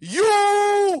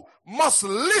 You must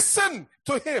listen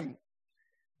to him.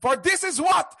 For this is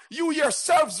what you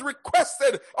yourselves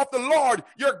requested of the Lord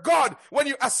your God when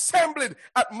you assembled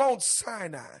at Mount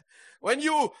Sinai, when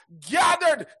you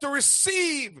gathered to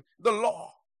receive the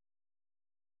law."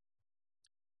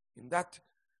 In that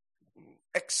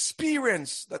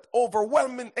experience, that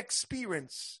overwhelming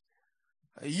experience,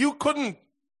 you couldn't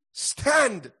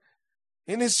stand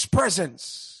in his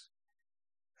presence.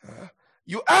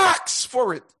 You asked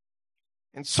for it.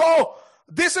 And so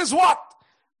this is what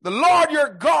the Lord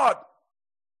your God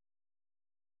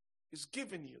is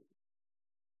giving you.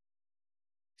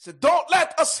 He said, "Don't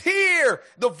let us hear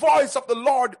the voice of the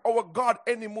Lord our God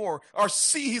anymore, or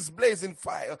see his blazing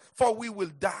fire, for we will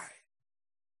die."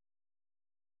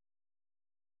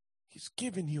 He's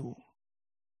giving you,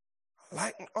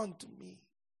 "Liken unto me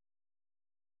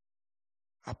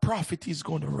a prophet he's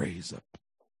going to raise up."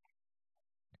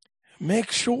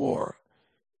 Make sure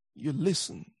you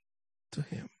listen to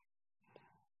him.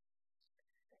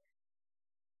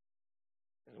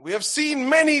 We have seen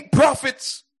many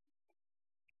prophets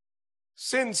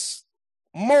since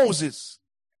Moses,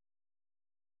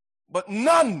 but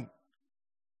none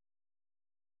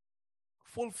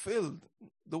fulfilled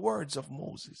the words of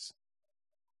Moses.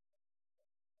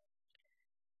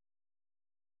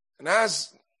 And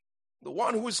as the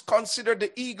one who is considered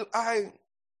the eagle-eyed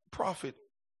prophet,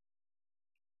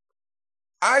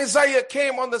 Isaiah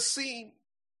came on the scene.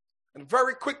 And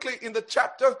very quickly in the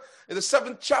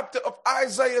 7th chapter of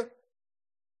Isaiah,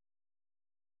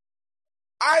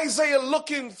 Isaiah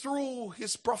looking through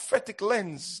his prophetic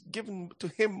lens given to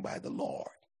him by the Lord.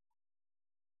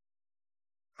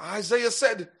 Isaiah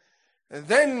said,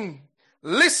 "Then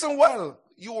listen well,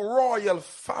 you royal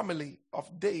family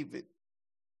of David.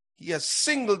 He has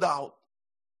singled out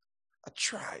a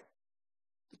tribe,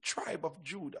 the tribe of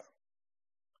Judah.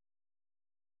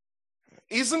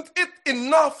 Isn't it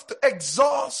enough to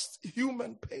exhaust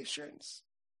human patience?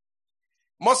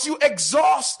 Must you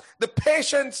exhaust the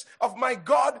patience of my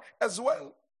God as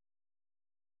well?"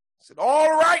 He said,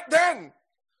 "All right then,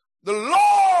 the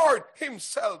Lord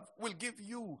himself will give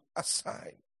you a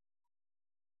sign.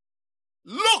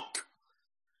 Look,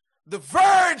 the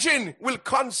virgin will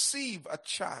conceive a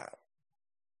child.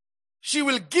 She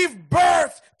will give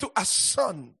birth to a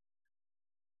son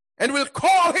and will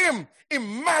call him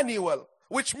Emmanuel,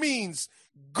 which means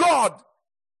God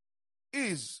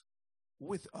is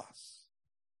with us."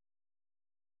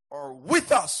 Or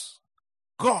with us,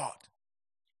 God.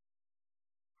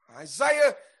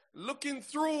 Isaiah, looking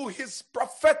through his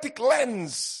prophetic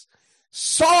lens,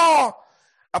 saw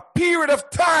a period of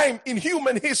time in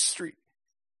human history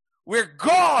where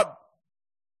God,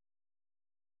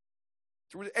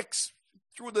 through an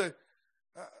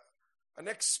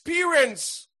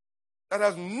experience that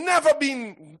has never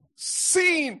been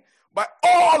seen by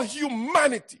all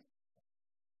humanity,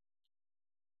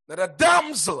 that a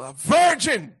damsel, a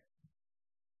virgin,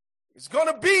 is going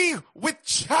to be with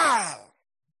child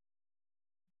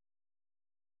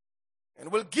and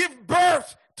will give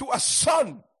birth to a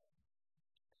son.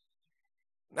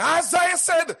 And Isaiah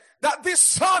said that this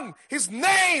son, his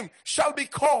name shall be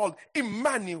called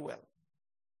Emmanuel,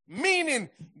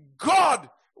 meaning God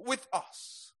with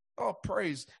us. Oh,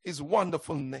 praise his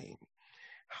wonderful name.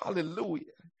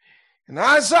 Hallelujah. And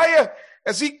Isaiah,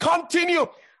 as he continued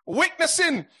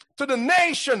witnessing to the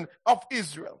nation of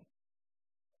Israel,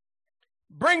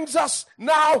 brings us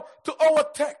now to our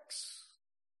text.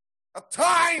 A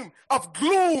time of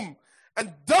gloom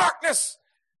and darkness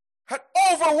had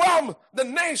overwhelmed the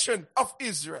nation of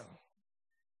Israel.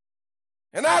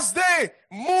 And as they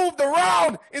moved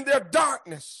around in their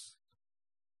darkness,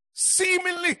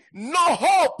 seemingly no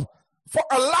hope for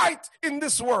a light in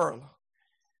this world,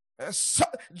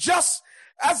 just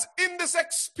as in this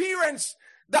experience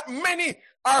that many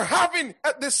are having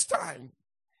at this time,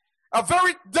 a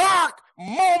very dark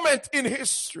moment in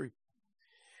history,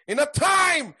 in a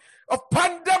time of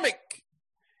pandemic,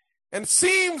 and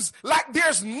seems like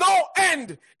there's no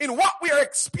end in what we are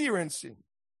experiencing.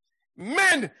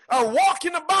 Men are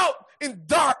walking about in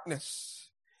darkness.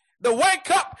 They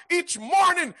wake up each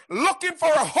morning looking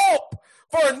for a hope,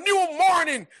 for a new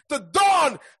morning to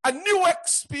dawn a new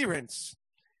experience.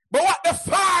 But what they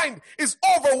find is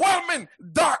overwhelming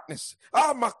darkness.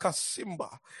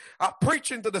 Makasimba. I'm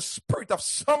preaching to the spirit of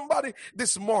somebody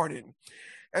this morning.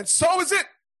 And so is it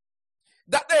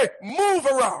that they move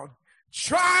around,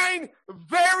 trying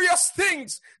various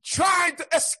things, trying to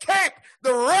escape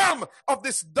the realm of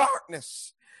this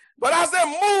darkness. But as they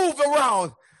move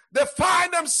around, they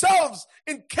find themselves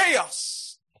in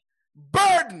chaos,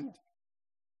 burdened,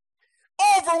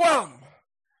 overwhelmed,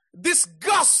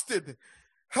 disgusted.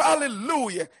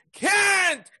 Hallelujah.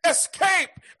 Can't escape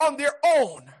on their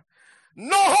own.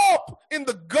 No hope in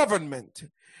the government.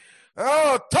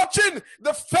 Touching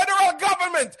the federal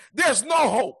government, there's no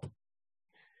hope.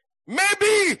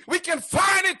 Maybe we can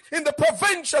find it in the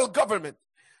provincial government,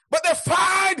 but they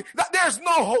find that there's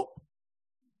no hope.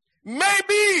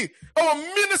 Maybe our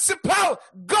municipal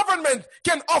government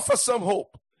can offer some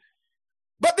hope,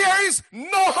 but there is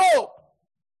no hope.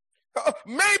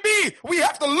 Maybe we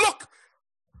have to look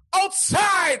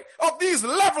outside of these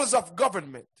levels of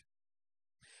government.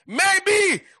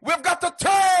 Maybe we've got to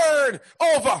turn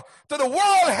over to the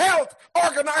World Health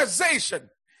Organization.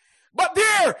 But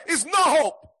there is no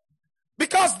hope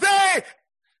because they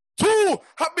too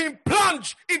have been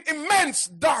plunged in immense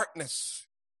darkness.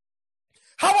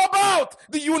 How about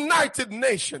the United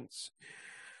Nations?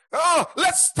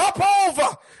 Let's stop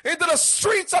over into the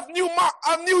streets of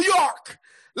New York.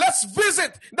 Let's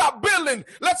visit that building.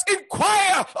 Let's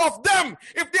inquire of them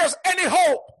if there's any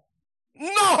hope.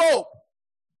 No hope.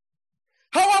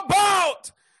 How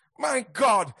about, my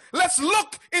God, let's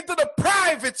look into the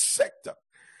private sector.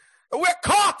 We're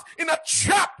caught in a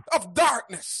trap of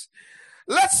darkness.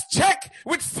 Let's check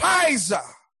with Pfizer.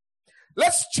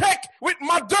 Let's check with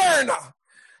Moderna.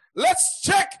 Let's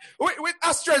check with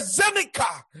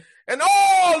AstraZeneca and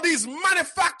all these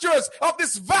manufacturers of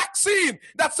this vaccine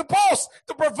that's supposed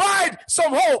to provide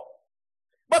some hope.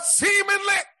 But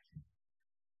seemingly,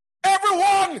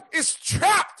 everyone is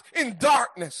trapped in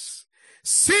darkness.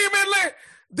 Seemingly,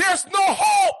 there's no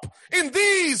hope in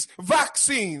these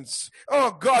vaccines.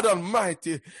 Oh, God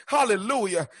Almighty.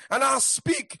 Hallelujah. And I'll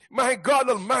speak, my God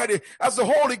Almighty, as the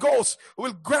Holy Ghost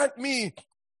will grant me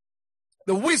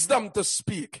the wisdom to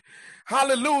speak.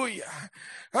 Hallelujah.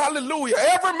 Hallelujah.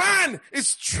 Every man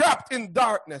is trapped in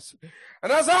darkness.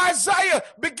 And as Isaiah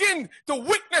began to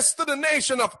witness to the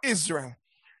nation of Israel,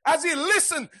 as he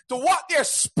listened to what their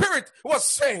spirit was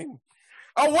saying,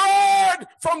 a word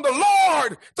from the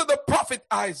Lord to the prophet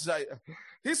Isaiah.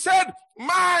 He said,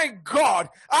 my God,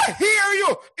 I hear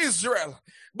you, Israel,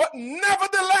 but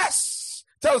nevertheless,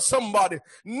 tell somebody,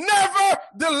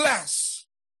 nevertheless,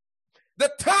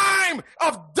 the time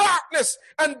of darkness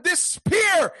and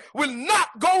despair will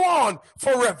not go on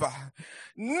forever.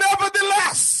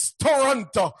 Nevertheless,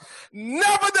 Toronto,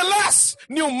 nevertheless,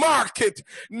 Newmarket,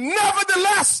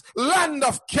 nevertheless, land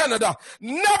of Canada,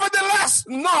 nevertheless,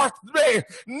 North Bay,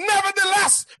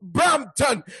 nevertheless,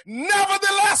 Brampton,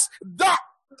 nevertheless,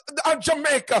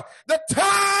 Jamaica. The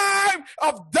time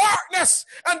of darkness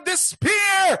and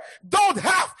despair don't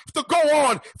have to go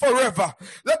on forever.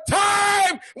 The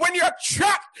time when you're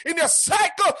trapped in a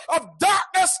cycle of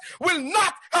darkness will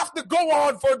not have to go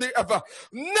on forever.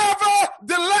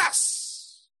 Nevertheless,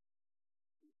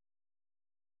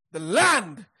 the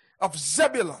land of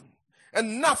Zebulun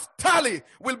and Naphtali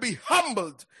will be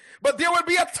humbled. But there will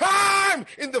be a time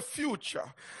in the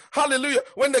future, hallelujah,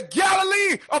 when the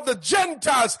Galilee of the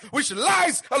Gentiles, which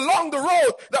lies along the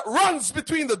road that runs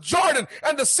between the Jordan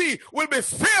and the sea, will be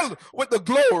filled with the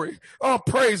glory. Oh,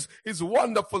 praise his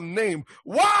wonderful name.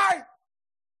 Why?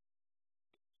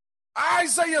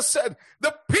 Isaiah said,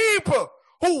 the people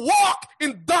who walk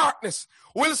in darkness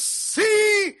will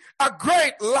see a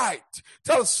great light.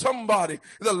 Tell somebody,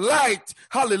 the light,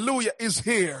 hallelujah, is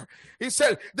here. He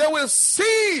said, they will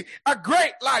see a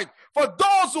great light. For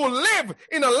those who live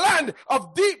in a land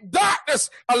of deep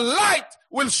darkness, a light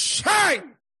will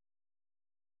shine.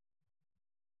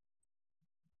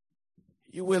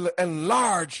 You will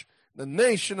enlarge the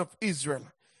nation of Israel,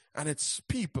 and its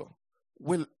people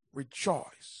will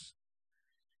rejoice.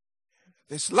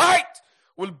 This light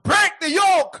will break the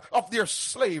yoke of their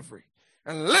slavery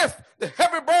and lift the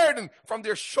heavy burden from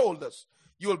their shoulders.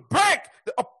 You will break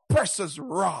the oppressor's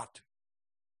rod.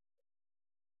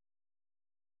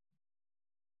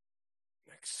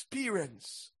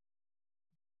 Experience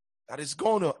that is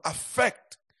going to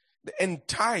affect the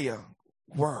entire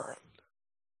world.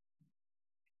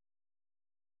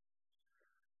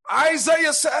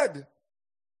 Isaiah said,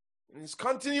 in his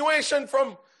continuation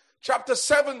from chapter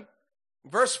 7,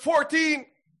 verse 14,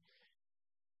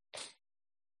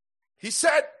 he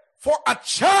said, for a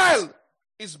child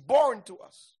is born to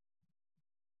us.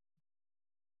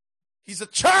 He's a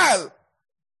child.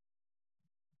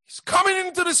 He's coming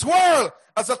into this world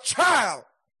as a child.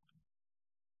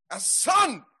 A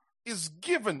son is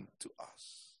given to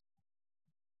us.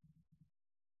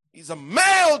 He's a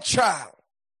male child.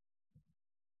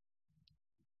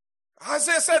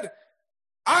 Isaiah said,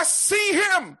 I see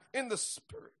him in the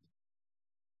spirit.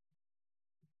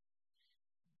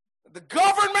 The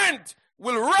government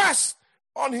will rest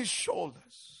on his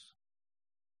shoulders.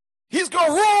 He's going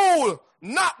to rule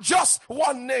not just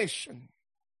one nation,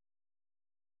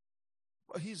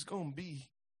 but he's going to be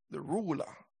the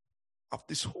ruler of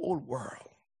this whole world.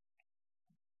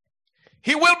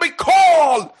 He will be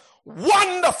called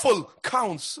Wonderful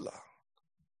Counselor,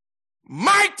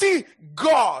 Mighty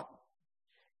God,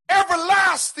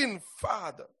 Everlasting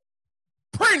Father,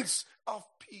 Prince of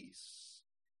Peace.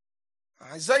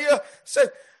 Isaiah said,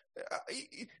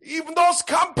 even those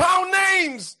compound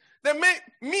names, they may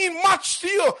mean much to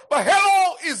you, but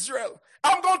hello, Israel,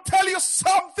 I'm going to tell you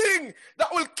something that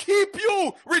will keep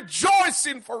you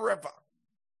rejoicing forever.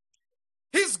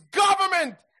 His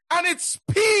government and its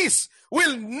peace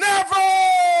will never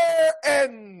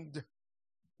end.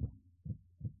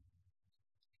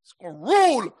 It's going to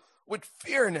rule with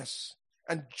fairness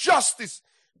and justice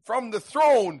from the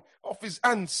throne of his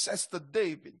ancestor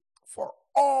David for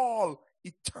all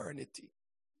eternity.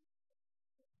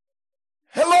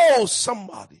 Hello,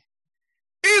 somebody.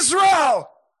 Israel,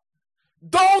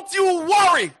 don't you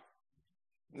worry.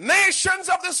 Nations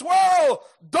of this world,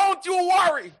 don't you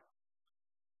worry.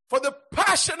 For the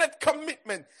passionate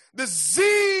commitment, the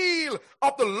zeal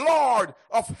of the Lord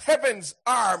of heaven's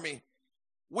army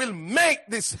will make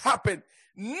this happen.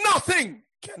 Nothing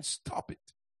can stop it?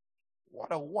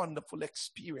 What a wonderful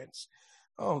experience.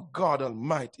 Oh, God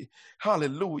Almighty.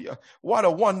 Hallelujah. What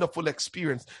a wonderful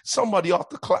experience. Somebody ought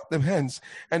to clap them hands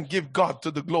and give God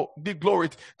to give glory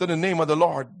to the name of the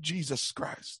Lord Jesus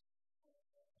Christ.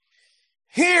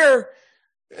 Here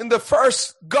in the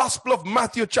first Gospel of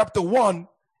Matthew chapter 1,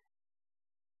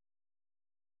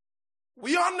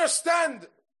 we understand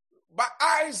by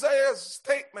Isaiah's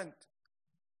statement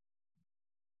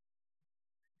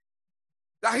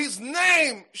that his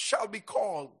name shall be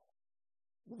called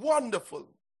Wonderful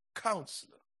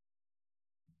Counselor.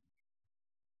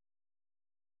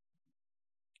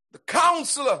 The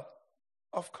Counselor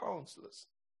of Counselors.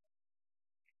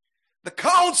 The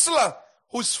Counselor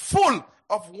who's full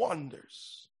of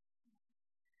wonders.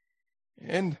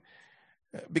 And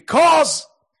because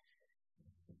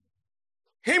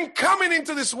him coming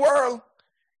into this world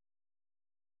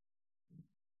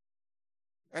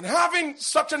and having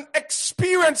such an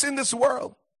experience in this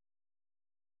world,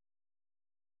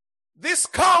 this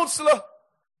counselor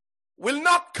will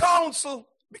not counsel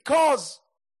because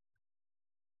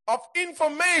of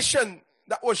information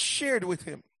that was shared with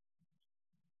him.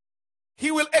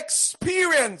 He will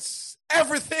experience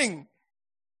everything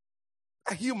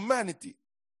that humanity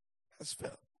has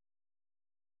felt.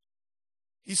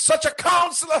 He's such a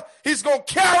counselor, he's going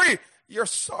to carry your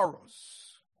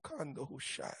sorrows.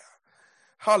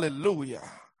 Hallelujah.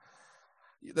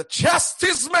 The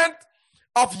chastisement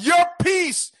of your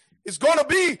peace is going to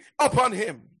be upon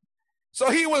him. So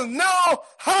he will know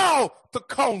how to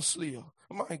counsel you.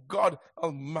 My God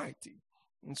Almighty.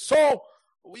 And so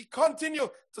we continue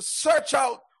to search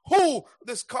out who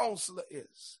this counselor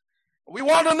is. We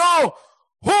want to know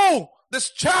who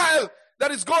this child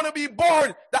that is going to be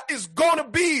born, that is going to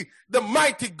be the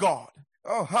mighty God.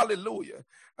 Oh, hallelujah.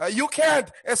 You can't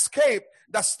escape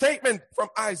the statement from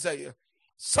Isaiah.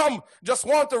 Some just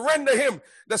want to render him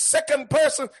the second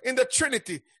person in the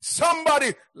Trinity.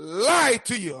 Somebody lied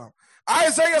to you.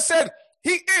 Isaiah said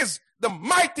he is the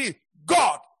mighty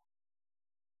God.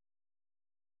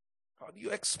 How do you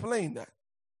explain that?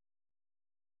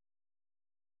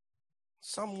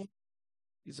 Someone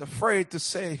is afraid to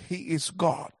say he is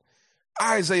God.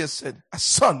 Isaiah said, a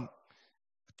son,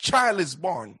 a child is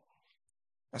born,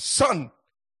 a son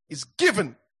is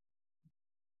given.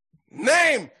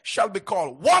 Name shall be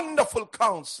called Wonderful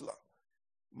Counselor,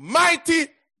 Mighty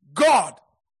God.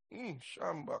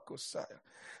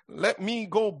 Let me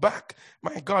go back,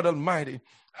 my God Almighty,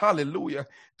 hallelujah,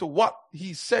 to what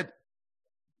he said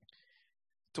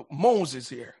to Moses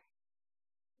here.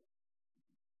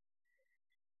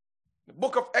 The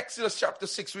book of Exodus chapter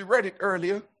 6, we read it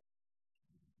earlier.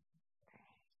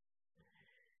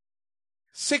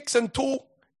 6:2,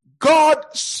 God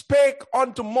spake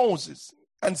unto Moses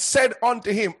and said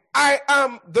unto him, I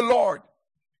am the Lord.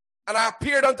 And I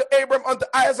appeared unto Abram, unto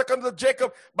Isaac, unto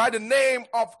Jacob by the name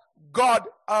of God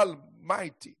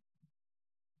Almighty.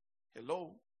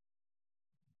 Hello.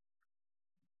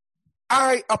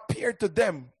 I appeared to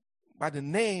them by the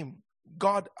name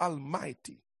God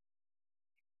Almighty.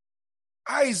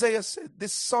 Isaiah said,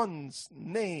 this son's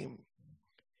name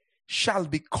shall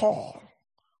be called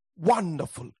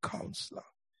Wonderful Counselor,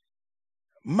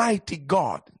 Mighty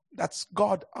God. That's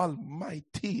God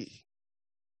Almighty.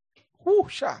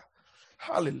 Whoosha.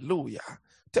 Hallelujah.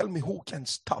 Tell me who can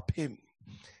stop him.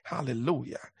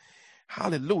 Hallelujah.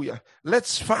 Hallelujah.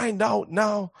 Let's find out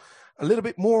now a little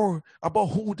bit more about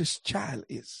who this child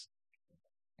is.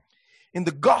 In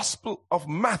the Gospel of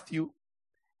Matthew,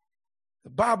 the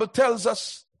Bible tells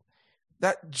us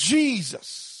that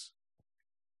Jesus,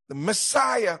 the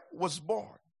Messiah, was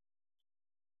born.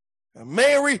 And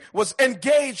Mary was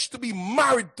engaged to be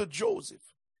married to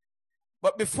Joseph.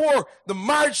 But before the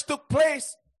marriage took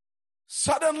place,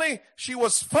 suddenly she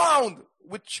was found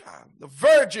with child. The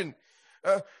virgin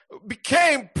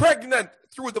became pregnant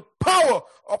through the power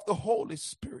of the Holy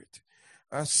Spirit.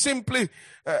 Simply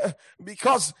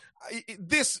because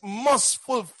this must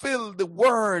fulfill the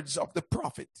words of the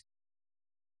prophet.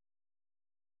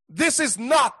 This is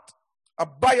not a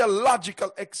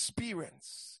biological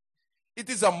experience. It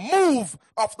is a move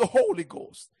of the Holy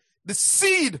Ghost, the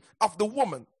seed of the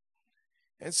woman.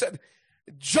 And said,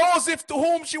 Joseph, to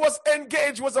whom she was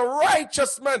engaged, was a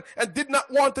righteous man and did not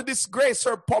want to disgrace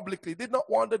her publicly, did not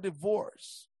want a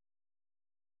divorce.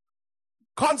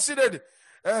 Considered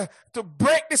to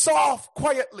break this off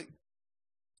quietly.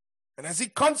 And as he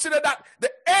considered that,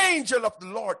 the angel of the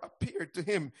Lord appeared to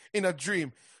him in a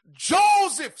dream.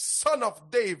 Joseph, son of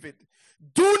David,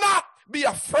 do not be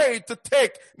afraid to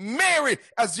take Mary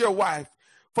as your wife,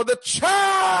 for the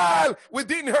child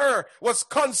within her was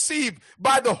conceived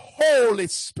by the Holy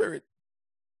Spirit.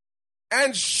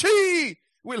 and she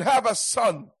will have a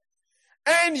son,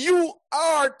 and you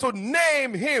are to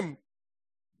name him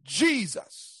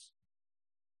Jesus.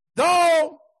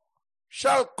 Thou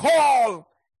shalt call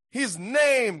his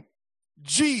name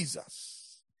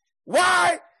Jesus.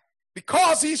 Why?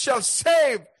 Because he shall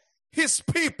save his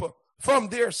people from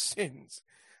their sins.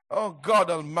 Oh God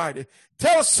Almighty.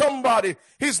 Tell somebody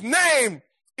his name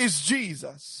is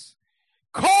Jesus.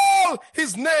 Call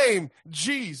his name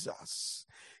Jesus.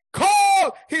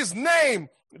 Call his name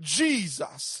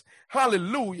Jesus.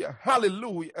 Hallelujah.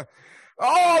 Hallelujah.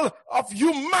 All of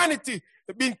humanity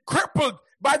being crippled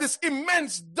by this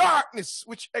immense darkness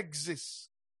which exists.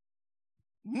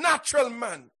 Natural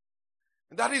man,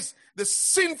 that is the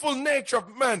sinful nature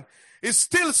of man, is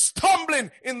still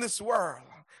stumbling in this world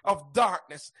of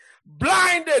darkness,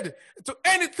 blinded to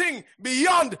anything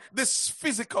beyond this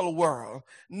physical world,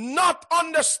 not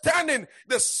understanding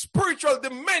the spiritual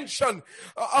dimension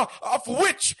of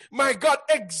which, my God,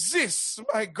 exists,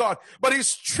 my God, but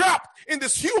is trapped in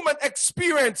this human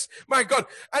experience, my God,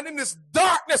 and in this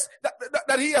darkness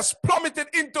that he has plummeted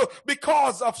into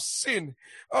because of sin.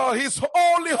 His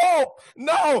only hope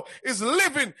now is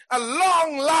living a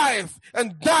long life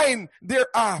and dying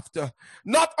thereafter,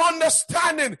 not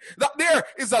understanding that there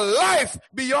is a life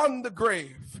beyond the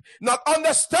grave, not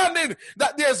understanding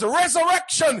that there's a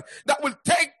resurrection that will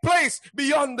take place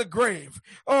beyond the grave.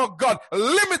 Oh God,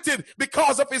 limited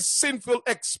because of his sinful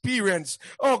experience.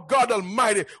 Oh God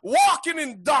Almighty, walking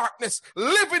in darkness,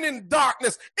 living in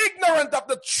darkness, ignorant of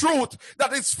the truth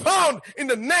that is found in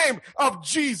the name of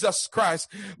Jesus Christ.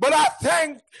 But I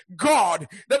thank God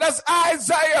that as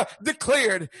Isaiah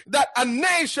declared, that a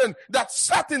nation that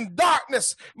sat in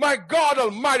darkness, my God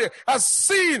Almighty, has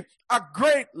seen a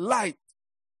great light.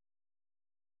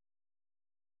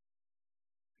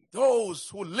 Those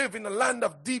who live in a land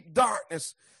of deep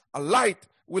darkness, a light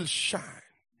will shine.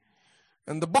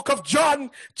 And the book of John,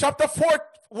 chapter 4,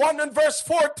 1 and verse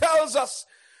 4 tells us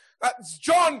that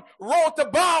John wrote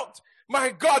about, my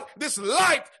God, this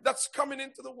light that's coming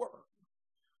into the world.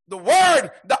 The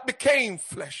word that became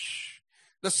flesh.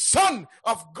 The Son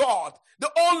of God,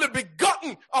 the only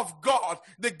begotten of God,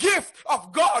 the gift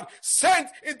of God sent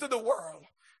into the world.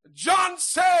 John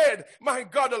said, my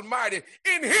God Almighty,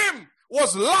 in him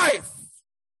was life,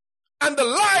 and the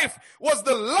life was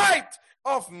the light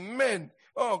of men.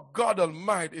 Oh God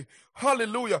Almighty,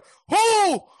 hallelujah.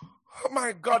 Who,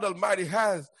 my God Almighty,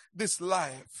 has this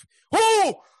life?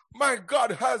 Who, my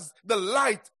God, has the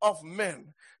light of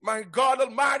men? My God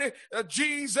Almighty,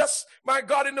 Jesus, my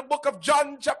God, in the book of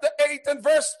John chapter 8 and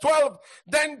verse 12,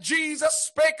 then Jesus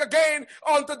spake again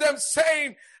unto them,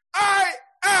 saying, I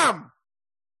am.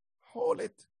 Hold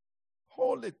it.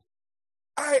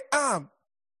 I am.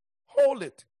 Hold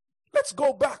it. Let's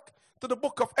go back to the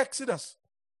book of Exodus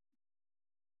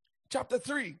chapter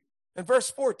 3 and verse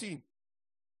 14.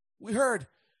 We heard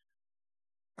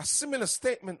a similar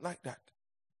statement like that.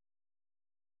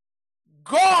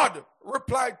 God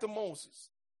replied to Moses,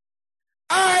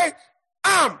 I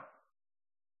am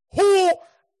who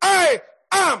I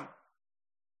am.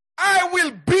 I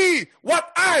will be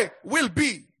what I will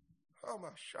be.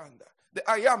 The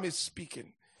I am is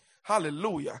speaking.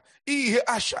 Hallelujah. The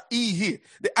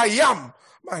I am,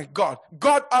 my God,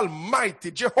 God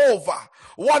Almighty, Jehovah,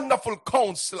 wonderful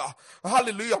counselor,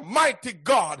 hallelujah, mighty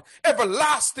God,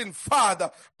 everlasting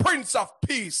Father, Prince of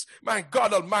Peace, my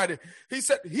God Almighty. He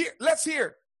said, here, let's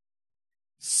hear.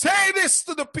 Say this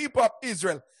to the people of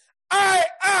Israel. I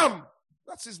am,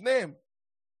 that's his name,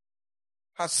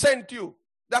 has sent you.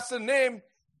 That's the name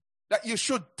that you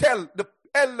should tell the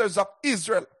elders of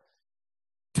Israel.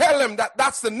 Tell them that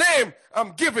that's the name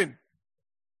I'm giving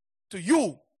to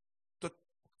you.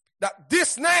 That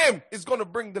this name is going to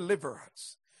bring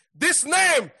deliverance. This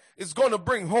name is going to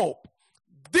bring hope.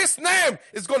 This name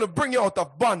is going to bring you out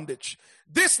of bondage.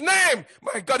 This name,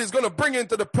 my God, is going to bring you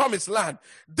into the promised land.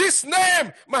 This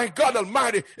name, my God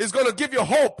Almighty, is going to give you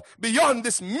hope beyond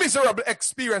this miserable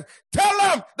experience. Tell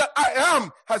them that I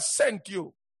am has sent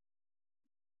you.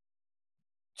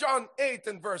 John 8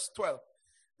 and verse 12.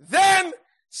 Then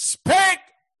spake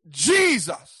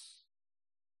Jesus,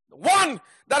 the one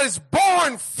that is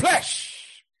born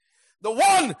flesh, the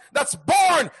one that's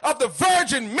born of the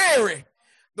Virgin Mary.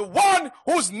 The one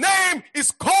whose name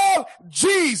is called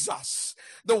Jesus.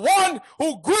 The one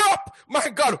who grew up, my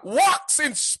God, walks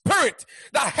in spirit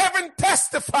that heaven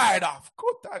testified of.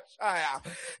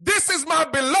 This is my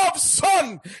beloved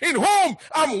Son in whom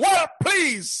I'm well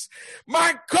pleased.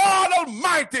 My God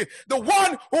Almighty, the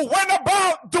one who went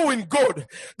about doing good.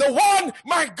 The one,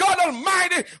 my God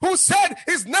Almighty, who said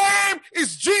his name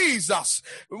is Jesus.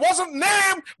 It wasn't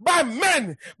named by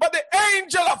men, but the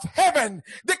angel of heaven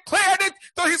declared it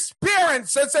to his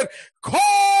parents and said,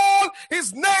 call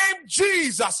his name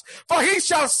Jesus, for he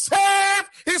shall save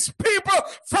his people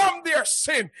from their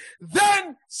sin.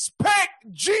 Then spake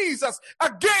Jesus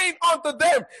again unto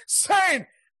them, saying,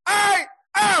 I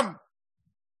am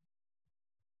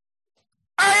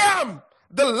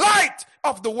the light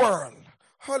of the world.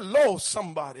 Hello,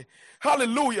 somebody.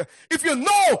 Hallelujah. If you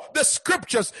know the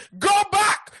scriptures, go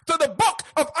back to the book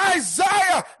of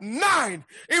Isaiah 9,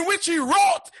 in which he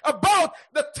wrote about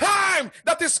the time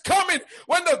that is coming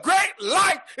when the great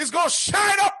light is going to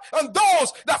shine up on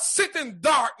those that sit in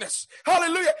darkness.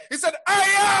 Hallelujah. He said,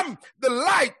 I am the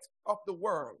light of the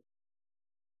world.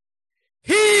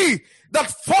 He that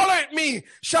followeth me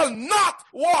shall not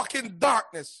walk in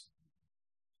darkness,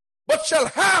 but shall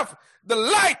have the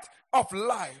light of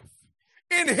life.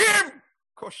 In him,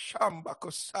 Koshamba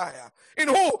Kosaya. In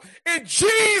who? In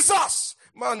Jesus.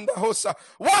 Mandahosa.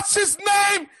 What's his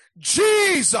name?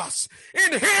 Jesus.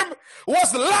 In him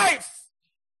was life,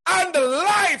 and the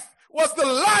life was the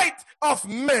light of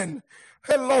men.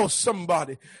 Hello,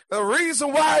 somebody. The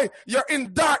reason why you're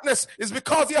in darkness is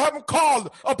because you haven't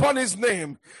called upon his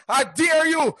name. I dare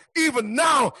you, even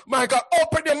now, my God,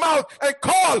 open your mouth and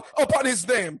call upon his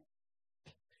name.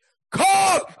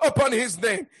 Call upon his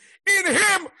name. In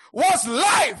him was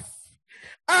life,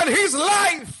 and his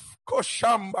life,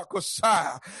 Koshamba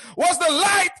Kosaya, was the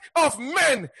light of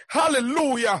men.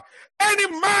 Hallelujah.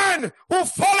 Any man who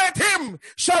followeth him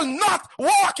shall not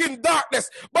walk in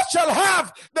darkness, but shall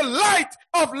have the light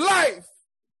of life.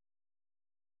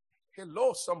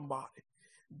 Hello, somebody.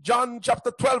 John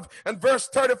chapter 12 and verse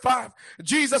 35.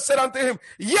 Jesus said unto him,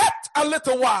 yet a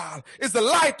little while is the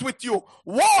light with you.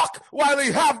 Walk while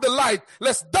ye have the light,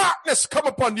 lest darkness come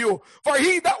upon you. For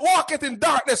he that walketh in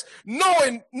darkness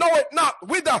knoweth not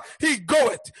whither he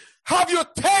goeth. Have you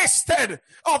tasted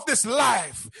of this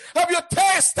life? Have you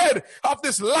tasted of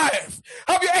this life?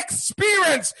 Have you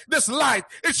experienced this light?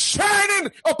 It's shining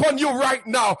upon you right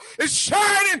now. It's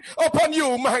shining upon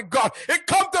you, my God. It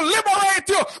come to liberate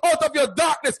you out of your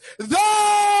darkness.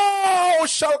 Thou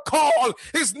shalt call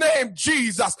his name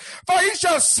Jesus, for he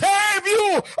shall save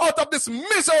you out of this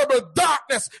miserable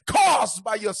darkness caused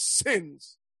by your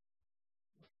sins.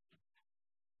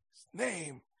 His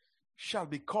name shall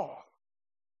be called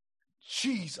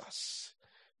Jesus.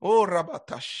 Oh,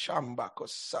 Rabata Shamba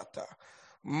Kosata.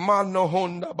 Mano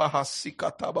Honda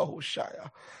Bahasikata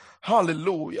Bahushaya.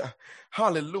 Hallelujah.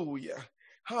 Hallelujah.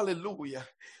 Hallelujah.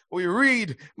 We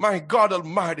read, my God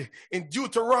Almighty, in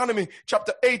Deuteronomy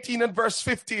chapter 18 and verse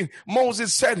 15,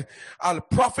 Moses said, a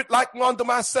prophet like unto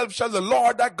myself shall the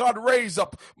Lord that God raise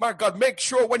up. My God, make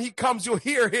sure when he comes, you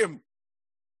hear him.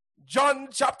 John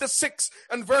chapter 6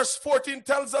 and verse 14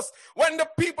 tells us, when the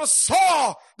people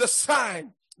saw the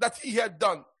sign that he had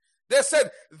done, they said,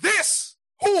 this,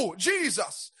 who?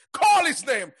 Jesus. Call his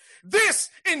name. This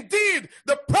indeed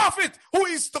the prophet who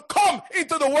is to come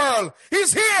into the world.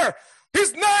 He's here.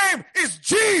 His name is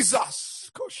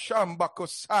Jesus.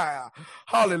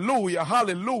 Hallelujah,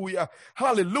 hallelujah,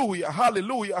 hallelujah,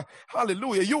 hallelujah,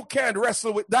 hallelujah. You can't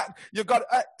wrestle with that. You got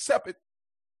to accept it.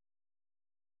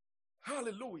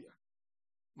 Hallelujah.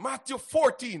 Matthew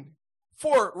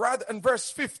 14:4 and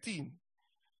verse 15.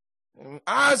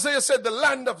 Isaiah said the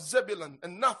land of Zebulun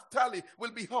and Naphtali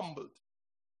will be humbled.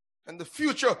 And the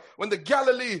future when the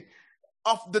Galilee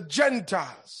of the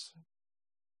Gentiles,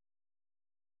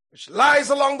 which lies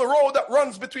along the road that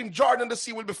runs between Jordan and the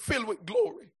sea, will be filled with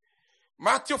glory.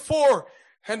 Matthew 4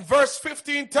 and verse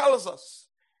 15 tells us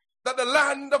that the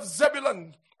land of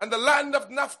Zebulun and the land of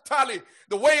Naphtali,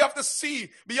 the way of the sea,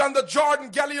 beyond the Jordan,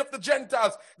 Galilee of the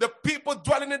Gentiles, the people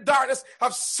dwelling in darkness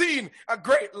have seen a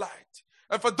great light.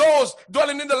 And for those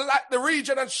dwelling in the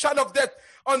region and shadow of death,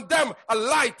 on them a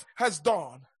light has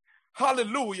dawned.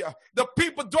 Hallelujah. The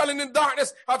people dwelling in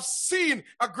darkness have seen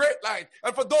a great light.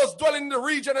 And for those dwelling in the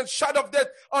region and shadow of death,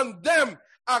 on them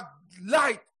a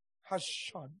light has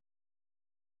shone.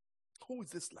 Who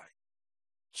is this light?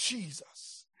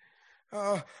 Jesus.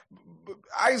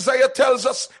 Isaiah tells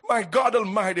us, my God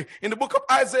Almighty, in the book of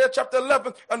Isaiah chapter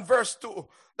 11 and verse 2,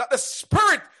 that the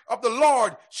Spirit of the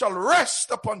Lord shall rest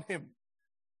upon him.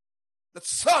 The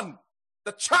son,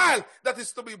 the child that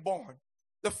is to be born.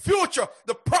 the future,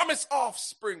 the promised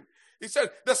offspring. He said,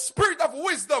 the spirit of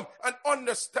wisdom and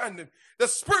understanding, the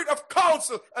spirit of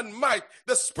counsel and might,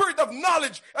 the spirit of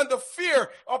knowledge and the fear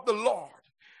of the Lord.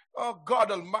 Oh,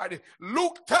 God Almighty.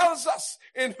 Luke tells us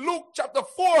in Luke chapter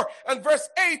 4 and verse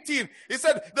 18, he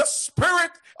said, the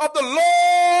Spirit of the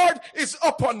Lord is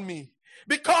upon me,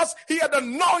 because he had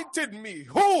anointed me.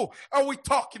 Who are we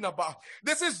talking about?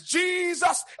 This is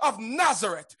Jesus of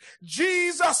Nazareth.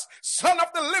 Jesus, Son of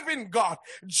the living God.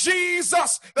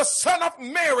 Jesus, the Son of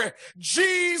Mary.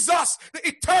 Jesus, the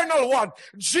Eternal One.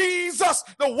 Jesus,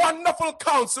 the Wonderful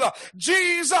Counselor.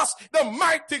 Jesus, the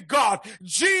Mighty God.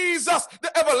 Jesus,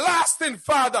 the Everlasting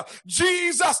Father.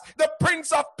 Jesus, the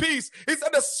Prince of Peace. He said,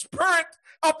 the Spirit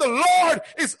of the Lord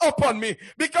is upon me,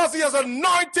 because he has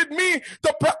anointed me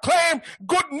to proclaim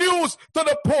good news to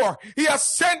the poor. He has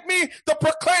sent me to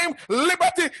proclaim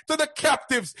liberty to the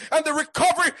captives and the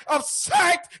recovery of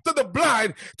sight to the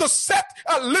blind, to set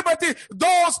at liberty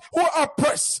those who are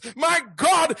oppressed. My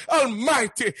God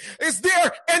Almighty, is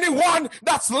there anyone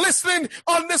that's listening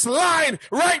on this line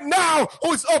right now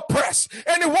who is oppressed?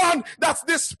 Anyone that's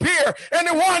despair?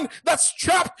 Anyone that's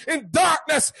trapped in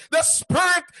darkness? The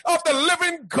Spirit of the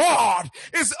living God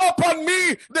is upon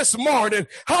me this morning.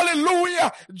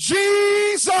 Hallelujah.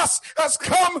 Jesus has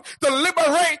come to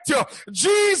liberate you.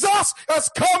 Jesus has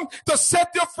come to set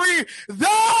you free.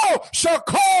 Thou shalt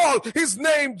call his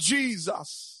name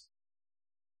Jesus.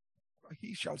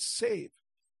 He shall save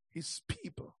his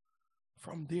people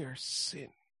from their sin.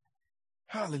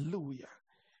 Hallelujah.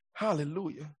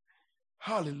 Hallelujah.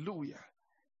 Hallelujah.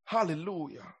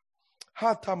 Hallelujah.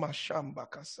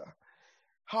 Hatamashambakasa.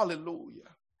 Hallelujah.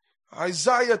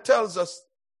 Isaiah tells us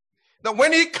that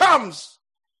when he comes,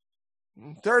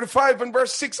 35 and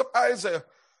verse 6 of Isaiah,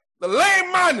 the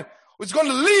lame man is going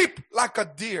to leap like a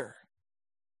deer,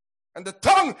 and the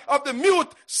tongue of the mute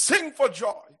sing for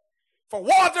joy. For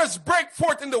waters break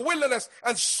forth in the wilderness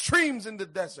and streams in the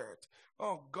desert.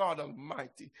 Oh, God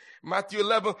Almighty. Matthew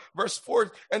 11 verse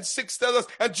 4 and 6 tells us,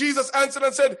 and Jesus answered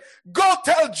and said, go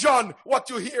tell John what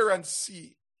you hear and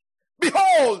see.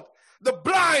 Behold, the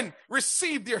blind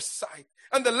receive their sight,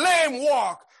 and the lame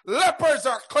walk. Lepers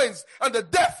are cleansed, and the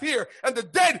deaf hear, and the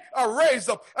dead are raised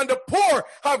up, and the poor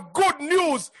have good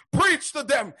news preached to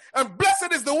them. And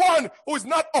blessed is the one who is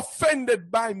not offended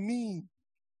by me.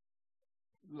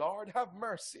 Lord, have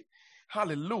mercy.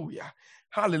 Hallelujah.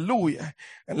 Hallelujah.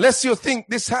 Unless you think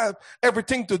this has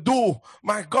everything to do,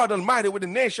 my God Almighty, with the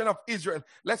nation of Israel,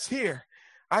 let's hear.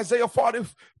 Isaiah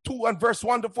 42 and verse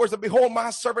 1 to 4 says, behold, my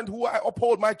servant who I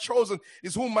uphold, my chosen,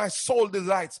 is whom my soul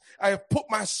delights. I have put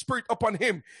my spirit upon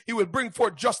him. He will bring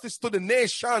forth justice to the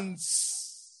nations.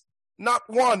 Not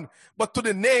one, but to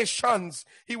the nations.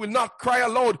 He will not cry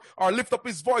aloud or lift up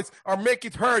his voice or make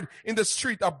it heard in the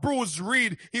street. A bruised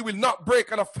reed he will not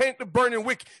break, and a faintly burning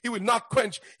wick he will not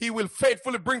quench. He will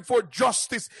faithfully bring forth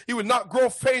justice. He will not grow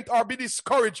faint or be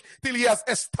discouraged till he has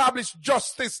established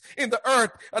justice in the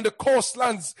earth, and the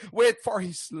coastlands wait for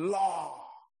his law.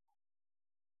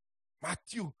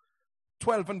 Matthew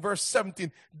 12 and verse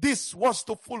 17. This was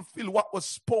to fulfill what was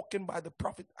spoken by the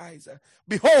prophet Isaiah.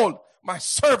 Behold, my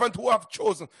servant who I have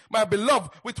chosen, my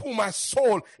beloved with whom my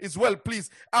soul is well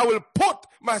pleased. I will put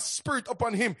my spirit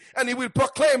upon him, and he will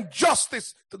proclaim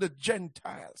justice to the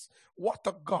Gentiles. What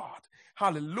a God.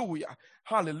 Hallelujah.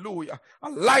 Hallelujah. A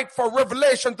light for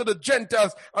revelation to the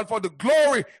Gentiles and for the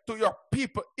glory to your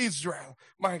people Israel.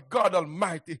 My God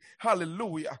Almighty.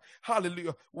 Hallelujah.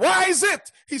 Hallelujah. Why is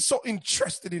it he's so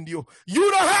interested in you?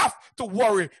 You don't have to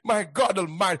worry, my God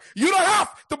Almighty. You don't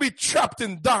have to be trapped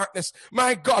in darkness.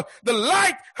 My God, the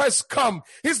light has come.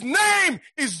 His name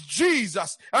is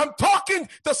Jesus. I'm talking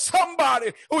to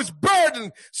somebody who is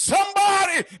burdened.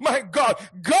 Somebody, my God,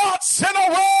 God sent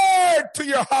a word to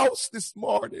your house this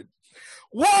morning.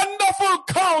 Wonderful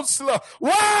Counselor.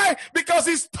 Why? Because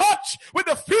he's touched with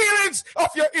the feelings of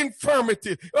your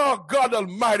infirmity. Oh, God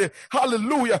Almighty.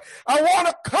 Hallelujah. I want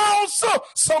to counsel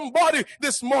somebody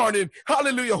this morning.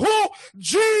 Hallelujah. Who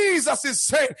Jesus is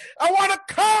saying. I want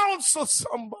to counsel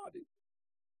somebody.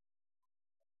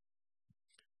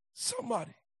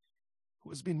 Somebody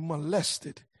who has been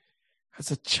molested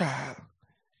as a child.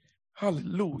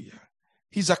 Hallelujah.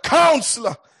 He's a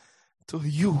counselor to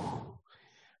you.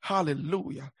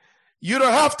 Hallelujah. You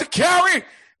don't have to carry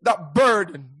that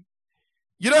burden.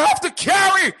 You don't have to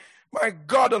carry, my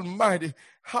God Almighty.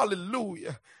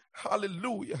 Hallelujah.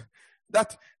 Hallelujah.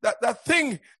 That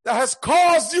thing that has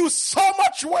caused you so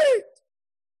much weight.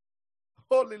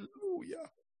 Hallelujah.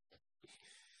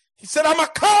 He said, I'm a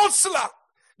counselor,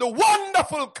 the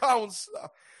wonderful counselor.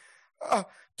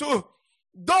 To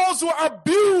those who are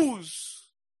abused,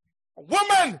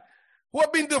 women who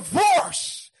have been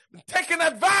divorced, taken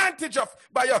advantage of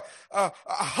by a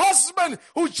husband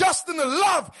who just didn't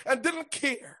love and didn't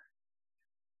care.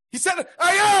 He said,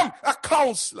 I am a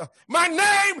counselor. My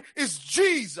name is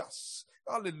Jesus.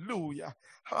 Hallelujah.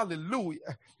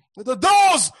 Hallelujah. To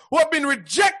those who have been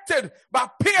rejected by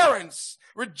parents,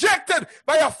 rejected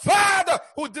by a father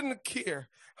who didn't care.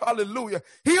 Hallelujah.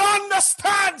 He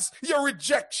understands your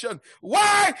rejection.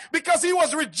 Why? Because he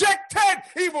was rejected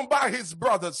even by his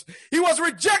brothers. He was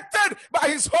rejected by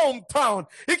his hometown.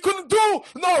 He couldn't do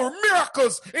no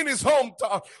miracles in his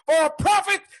hometown. For a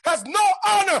prophet has no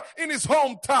honor in his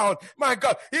hometown. My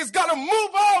God, he's got to move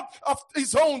out of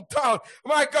his hometown.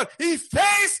 My God, he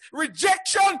faced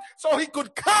rejection so he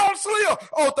could counsel you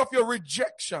out of your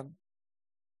rejection.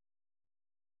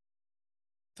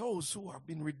 Those who have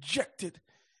been rejected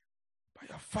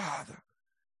by a father,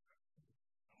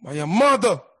 by a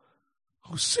mother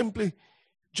who simply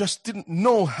just didn't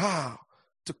know how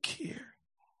to care.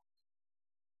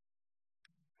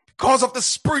 Because of the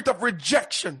spirit of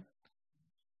rejection,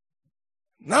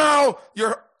 now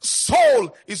your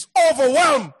soul is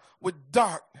overwhelmed with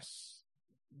darkness,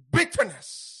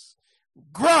 bitterness,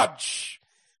 grudge,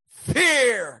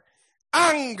 fear,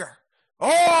 anger.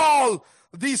 All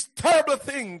these terrible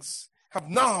things have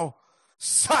now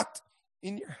sat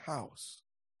in your house.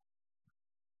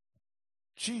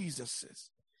 Jesus says,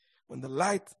 when the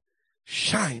light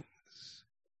shines,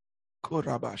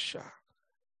 Korabasha,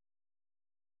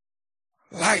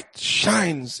 light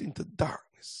shines into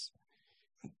darkness.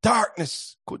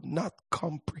 Darkness could not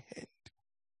comprehend.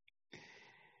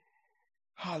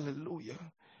 Hallelujah.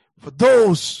 For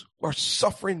those who are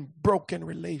suffering broken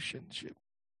relationship,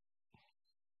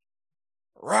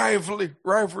 rivalry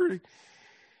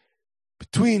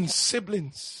between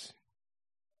siblings,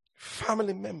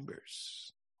 family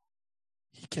members,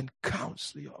 he can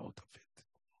counsel you out of it.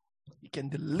 He can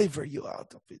deliver you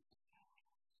out of it.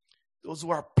 Those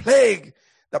who are plagued,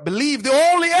 that believe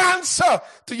the only answer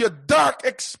to your dark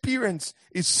experience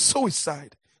is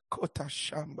suicide, Kota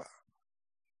Shamba.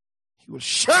 He will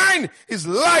shine his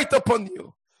light upon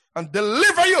you and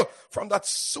deliver you from that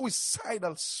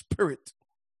suicidal spirit.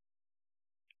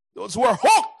 Those who are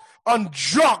hooked on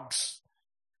drugs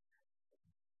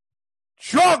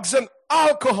and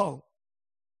alcohol.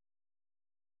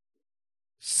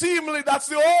 Seemingly, that's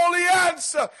the only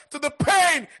answer to the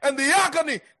pain and the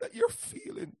agony that you're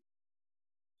feeling.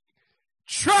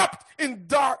 Trapped in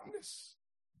darkness.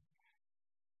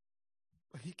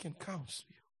 But he can counsel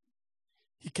you.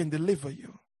 He can deliver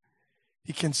you.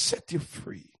 He can set you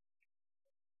free.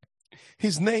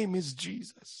 His name is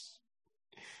Jesus.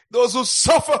 Those who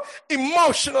suffer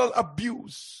emotional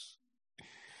abuse,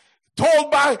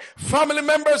 told by family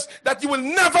members that you will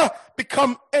never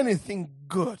become anything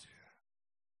good.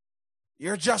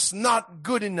 You're just not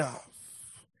good enough.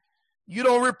 You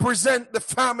don't represent the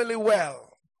family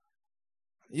well.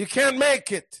 You can't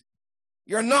make it.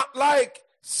 You're not like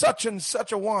such and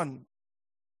such a one.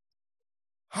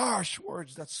 Harsh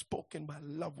words that's spoken by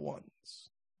loved ones.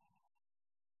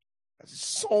 That's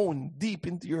sown deep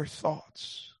into your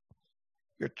thoughts.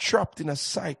 You're trapped in a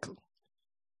cycle.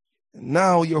 And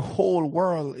now your whole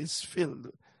world is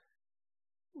filled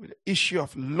with the issue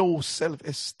of low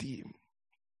self-esteem.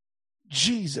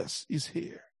 Jesus is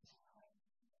here.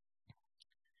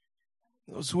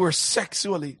 Those who are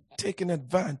sexually taken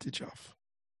advantage of.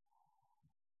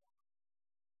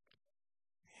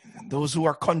 And those who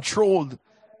are controlled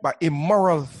by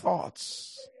immoral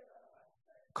thoughts.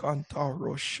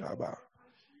 Kantaroshaba.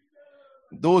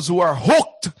 Those who are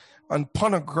hooked on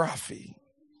pornography.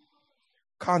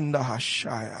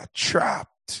 Kandahashaya,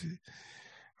 trapped.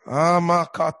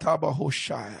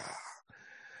 Amakatabahoshaya.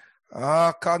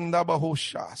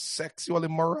 Kandabahosha. Sexual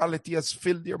immorality has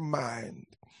filled your mind.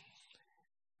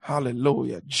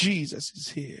 Hallelujah. Jesus is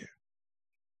here.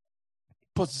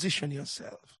 Position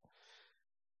yourself.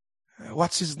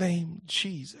 What's his name?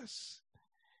 Jesus.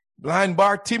 Blind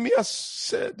Bartimaeus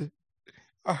said,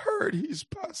 I heard he's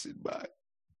passing by.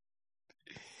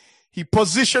 He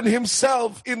positioned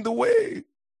himself in the way.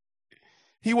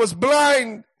 He was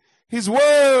blind. His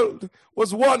world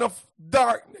was one of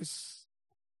darkness.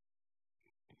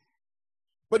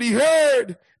 But he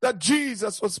heard that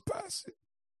Jesus was passing.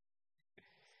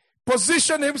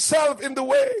 Position himself in the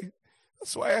way.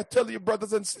 That's why I tell you,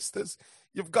 brothers and sisters,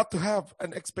 you've got to have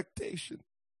an expectation.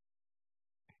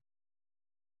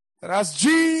 And as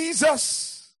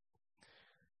Jesus,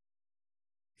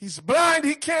 he's blind,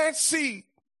 he can't see,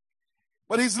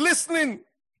 but he's listening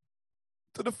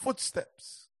to the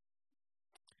footsteps.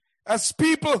 As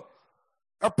people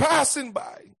are passing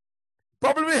by,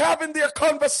 probably having their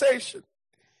conversation,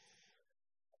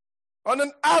 On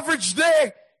an average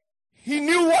day, he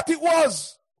knew what it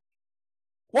was,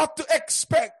 what to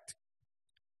expect,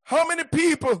 how many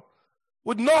people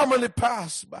would normally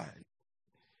pass by.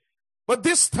 But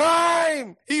this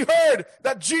time, he heard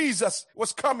that Jesus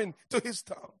was coming to his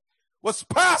town, was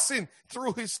passing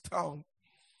through his town,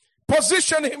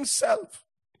 positioned himself.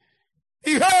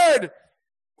 He heard,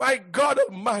 my God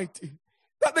Almighty,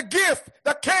 that the gift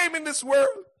that came in this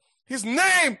world, his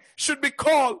name should be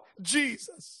called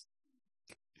Jesus.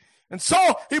 And so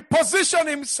he positioned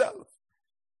himself.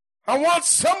 I want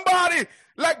somebody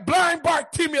like blind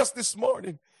Bartimaeus this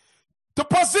morning to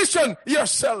position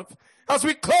yourself as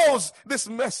we close this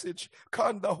message.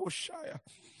 Kanda Hoshaya.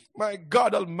 My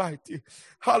God Almighty.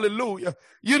 Hallelujah.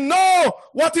 You know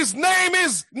what his name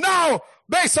is now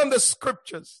based on the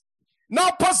scriptures.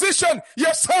 Now position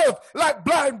yourself like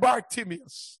blind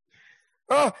Bartimaeus.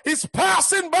 He's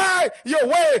passing by your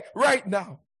way right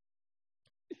now.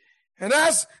 And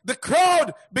as the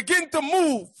crowd began to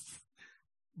move,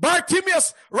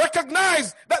 Bartimaeus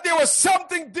recognized that there was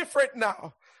something different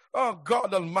now. Oh,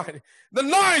 God Almighty. The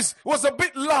noise was a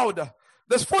bit louder.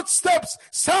 The footsteps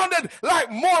sounded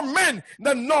like more men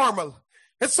than normal.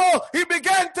 And so he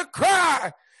began to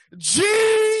cry,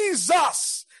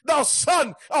 Jesus, thou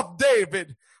son of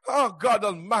David. Oh, God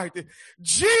Almighty.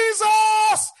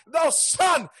 Jesus, thou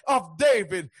son of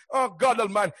David. Oh, God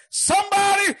Almighty.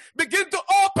 Somebody begin to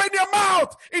open your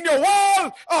mouth in your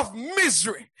world of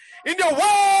misery. In your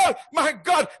world, my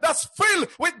God, that's filled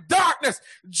with darkness.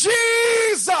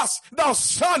 Jesus, thou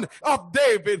son of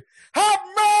David, have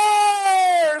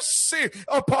mercy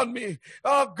upon me.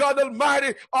 Oh, God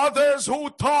Almighty, others who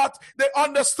thought they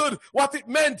understood what it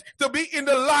meant to be in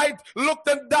the light looked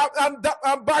at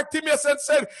Bartimaeus and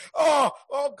said, oh,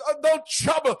 God, don't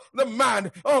trouble the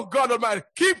man. Oh, God Almighty,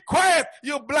 keep quiet,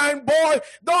 you blind boy.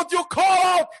 Don't you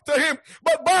call out to him.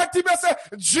 But Bartimaeus said,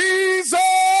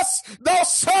 Jesus, thou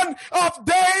son of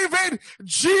David,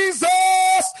 Jesus,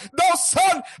 thou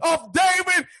son of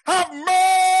David, have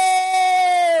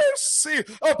mercy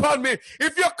upon me.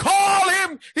 If you call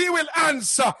him, he will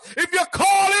answer. If you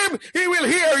call him, he will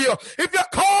hear you. If you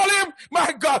call him,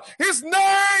 my God, his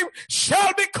name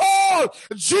shall be called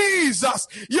Jesus.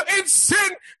 You in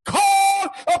sin,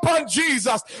 call upon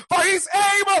Jesus, for he's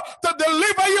able to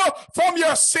deliver you from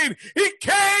your sin. He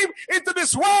came into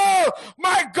this world,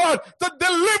 my God, to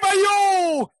deliver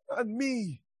you and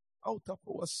me out of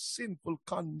our sinful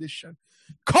condition.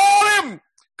 Call him,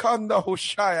 Kanda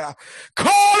Hoshaya.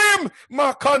 Call him,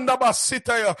 Makanda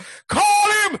Basitaya.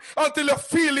 Call him until you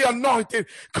feel the anointing.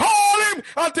 Call him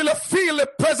until you feel the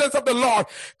presence of the Lord.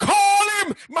 Call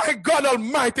him, my God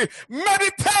Almighty.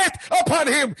 Meditate upon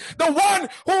him. The one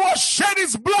who has shed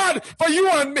his blood for you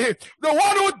and me. The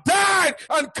one who died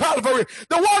on Calvary.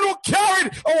 The one who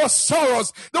carried our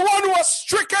sorrows. The one who was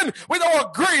stricken with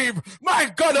our grief.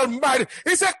 My God Almighty.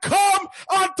 He said, come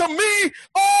unto me,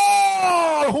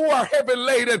 all who are heavy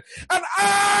laden, and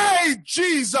I,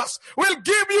 Jesus, will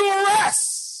give you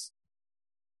rest.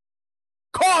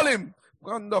 Call him.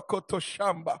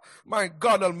 My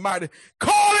God Almighty.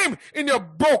 Call him in your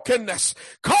brokenness.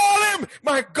 Call him,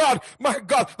 my God,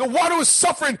 the one who is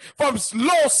suffering from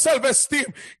low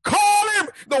self-esteem. Call him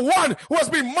the one who has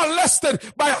been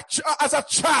molested as a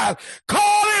child.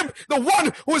 Call him the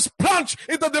one who is plunged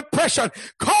into depression.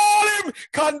 Call him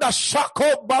Kanda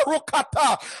Shako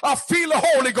Barukata. I feel the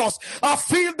Holy Ghost. I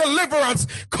feel deliverance.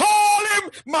 Call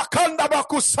him Makanda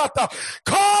Bakusata.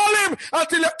 Call him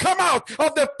until you come out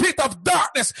of the pit of darkness.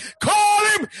 Call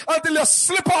him until you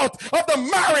slip out of the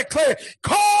miry clay.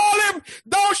 Call him.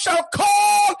 Thou shalt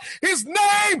call his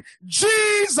name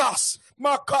Jesus.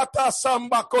 Makata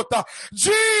Sambakota.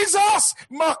 Jesus,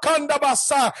 Makanda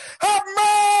Basa. Have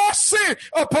mercy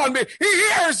upon me. He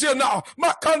hears you now.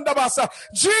 Makanda Basa.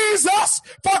 Jesus,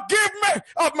 forgive me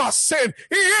of my sin.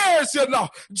 He hears you now.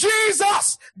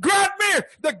 Jesus, grant me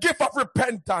the gift of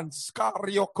repentance.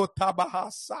 Karyokota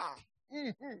Bahasa.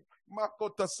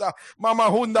 Makotasa mama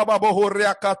hunda babo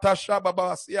horiakata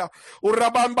shababasia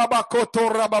uraban baba koto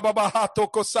rababa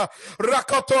hatokosa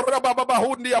rakoto rababa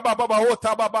hundia baba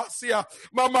hota babasia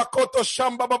mama koto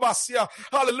shamba babasia.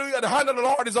 Hallelujah. The hand of the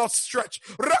Lord is outstretched.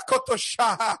 Rakoto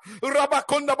shaha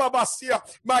rabakonda babasia.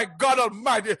 My God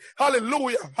Almighty.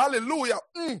 Hallelujah. Hallelujah.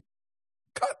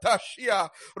 Katashia.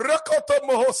 Rakoto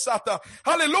Mohosata.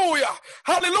 Hallelujah.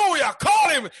 Hallelujah. Call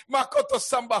him. Makoto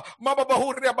Samba. Mama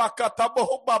Bahuria Bakata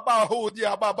Bohubaba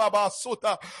Hudia Baba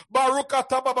Suta.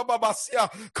 Barukata Baba Basia.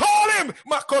 Call him.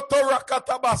 Makoto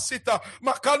Rakata Basita.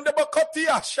 Makande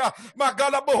Bakotiasha.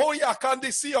 Magala Bohoya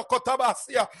Kandisio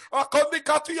Kotabasia. Akondi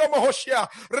Katuya Mohoshia.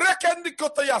 Rekendi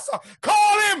Kotayasa.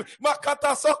 Call him.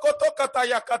 Makata Sokoto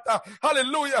Katayakata.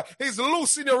 Hallelujah. He's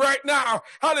loosing you right now.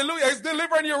 Hallelujah. He's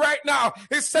delivering you right now.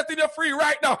 He's setting you free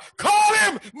right now. Call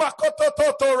him. Makoto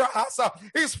Toto Rahasa.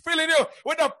 He's filling you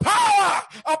with the power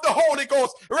of the Holy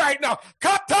Ghost right now.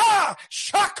 Kata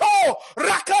Shako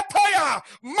Rakataya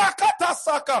Makata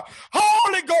Saka.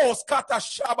 Holy Ghost Kata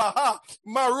Shabaha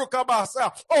Maruka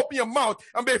Basa. Open your mouth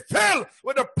and be filled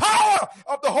with the power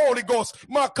of the Holy Ghost.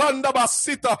 Makanda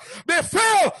Basita. Be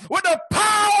filled with the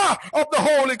power of the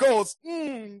Holy Ghost.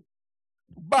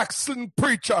 Backslidden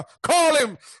preacher, call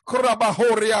him.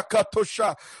 Kurabahoria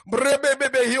Katosha.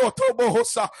 Brebebebe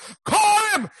Hiotobohosa. Call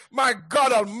him, my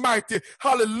God Almighty.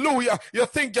 Hallelujah. You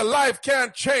think your life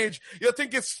can't change. You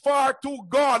think it's far too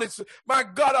gone. It's, my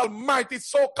God Almighty, it's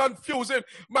so confusing.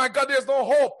 My God, there's no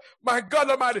hope. My God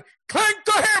Almighty, cling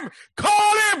to him.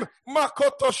 Call him.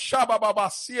 Makoto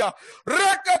Shabababasia.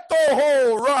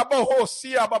 Rekatoho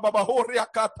Rabahosia Babahoria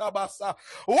Katabasa.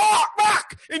 Walk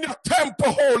back in your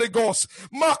temple, Holy Ghost.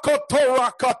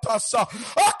 Makotora Katasa.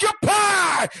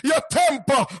 Occupy your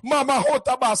temple. Mama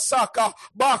Hotabasaka.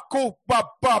 Baku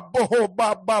Baba Boho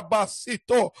Baba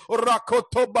Basito.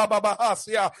 Rakoto Baba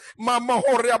Bahasia. Mama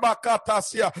Horia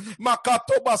Bakatasia.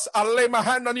 Makatobas. I lay my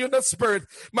hand on you in the spirit.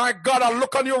 My God, I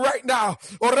look on you right now.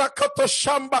 Orakoto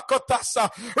Shamba Kotasa.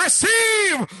 Receive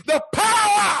the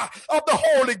power of the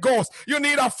Holy Ghost. You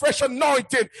need a fresh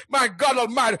anointing. My God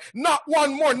Almighty. Not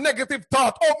one more negative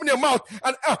thought. Open your mouth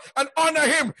and honor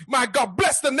him. My God,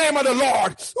 bless the name of the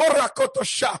Lord.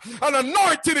 Orakotosha. An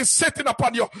anointing is sitting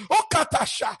upon you.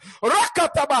 Okatasha.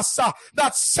 Rakatabasa.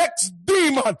 That sex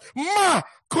demon. Ma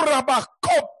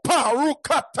Kurabakopa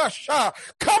Rukatasha.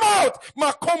 Come out.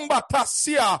 Makomba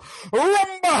Tasia.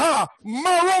 Rumbaha.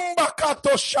 Marumba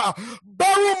Katosha.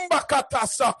 Barumba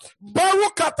Katasa.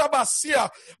 Barukatabasia.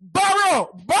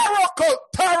 Baroko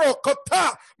Taro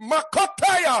Kota.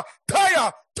 Makotaya.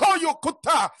 Taya. Toyo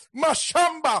Kuta,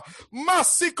 Mashamba,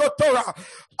 Masikotora,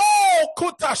 Oh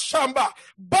Kuta Shamba,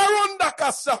 Barunda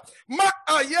Kasa,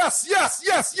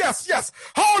 yes.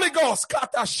 Holy Ghost,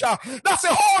 Katasha. That's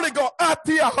a Holy Ghost,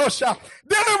 Atia Hosha.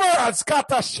 Deliverance,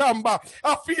 Katashamba.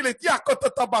 I feel it.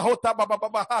 Yakotata Bahota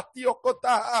Baba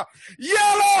Hatiokota.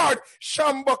 Yeah, Lord,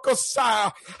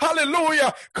 Shambokosaya.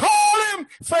 Hallelujah. Call him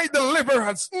for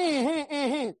deliverance.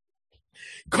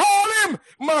 Call him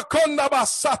Makonda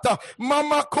Basata,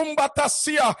 Mama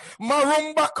Kumbatasia,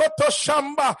 Marumba Koto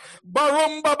Shamba,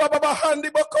 Barumba Baba Handi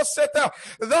Bokoseta.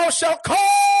 Thou shalt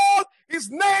call his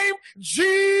name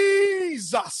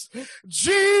Jesus.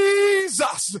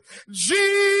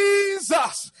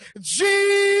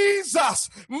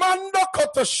 Mando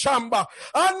Koto Shamba,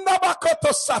 Andaba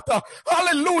Koto Sata.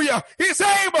 Hallelujah. He's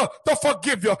able to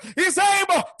forgive you. He's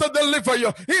able to deliver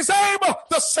you. He's able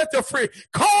to set you free.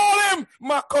 Call him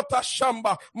Makota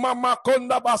Shamba, Mama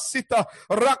Konda Basita,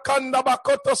 Rakanda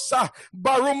Bakoto Sa,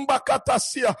 Barumba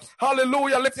Katasia.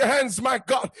 Hallelujah. Lift your hands, my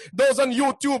God. Those on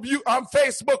YouTube, you on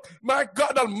Facebook, my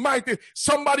God Almighty,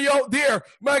 somebody out there,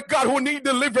 my God, who need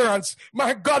deliverance,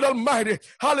 my God Almighty,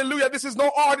 hallelujah. This is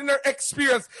no ordinary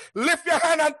experience. Lift your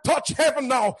hand and touch heaven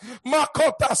now.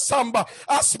 Makota Samba.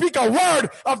 I speak a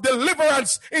word of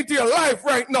deliverance into your life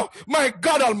right now, my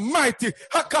God Almighty.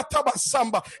 Hakataba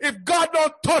Samba. If God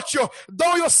don't touch you,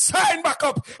 though you sign back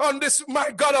up on this, my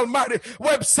God Almighty,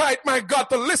 website, my God,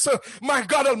 to listen, my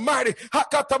God Almighty,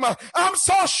 Hakatama. I'm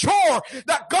so sure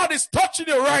that God is touching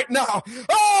you right now.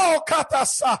 Oh,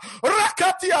 Katasa,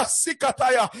 Rakatia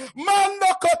Sikataya, Mando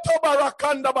Kotoba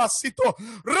Rakanda Basito,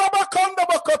 Rabakonda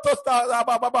Bakotota,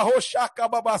 Baba Hoshaka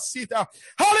Babasita.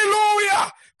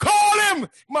 Hallelujah! Call him,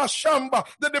 Mashamba.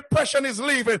 The depression is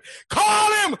leaving.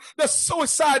 Call him, the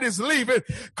suicide is leaving.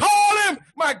 Call him,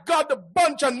 my God, the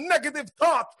bunch of negative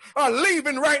thoughts are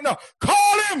leaving right now.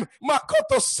 Call him,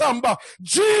 Makoto Samba.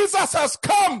 Jesus has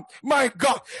come, my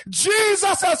God.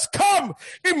 Jesus has come.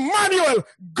 Emmanuel,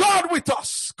 God with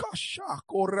us.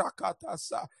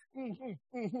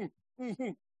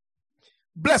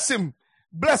 Bless him.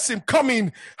 Bless him. Come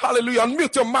in. Hallelujah.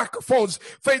 Unmute your microphones.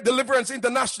 Faith Deliverance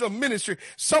International Ministry.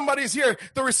 Somebody's here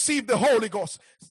to receive the Holy Ghost.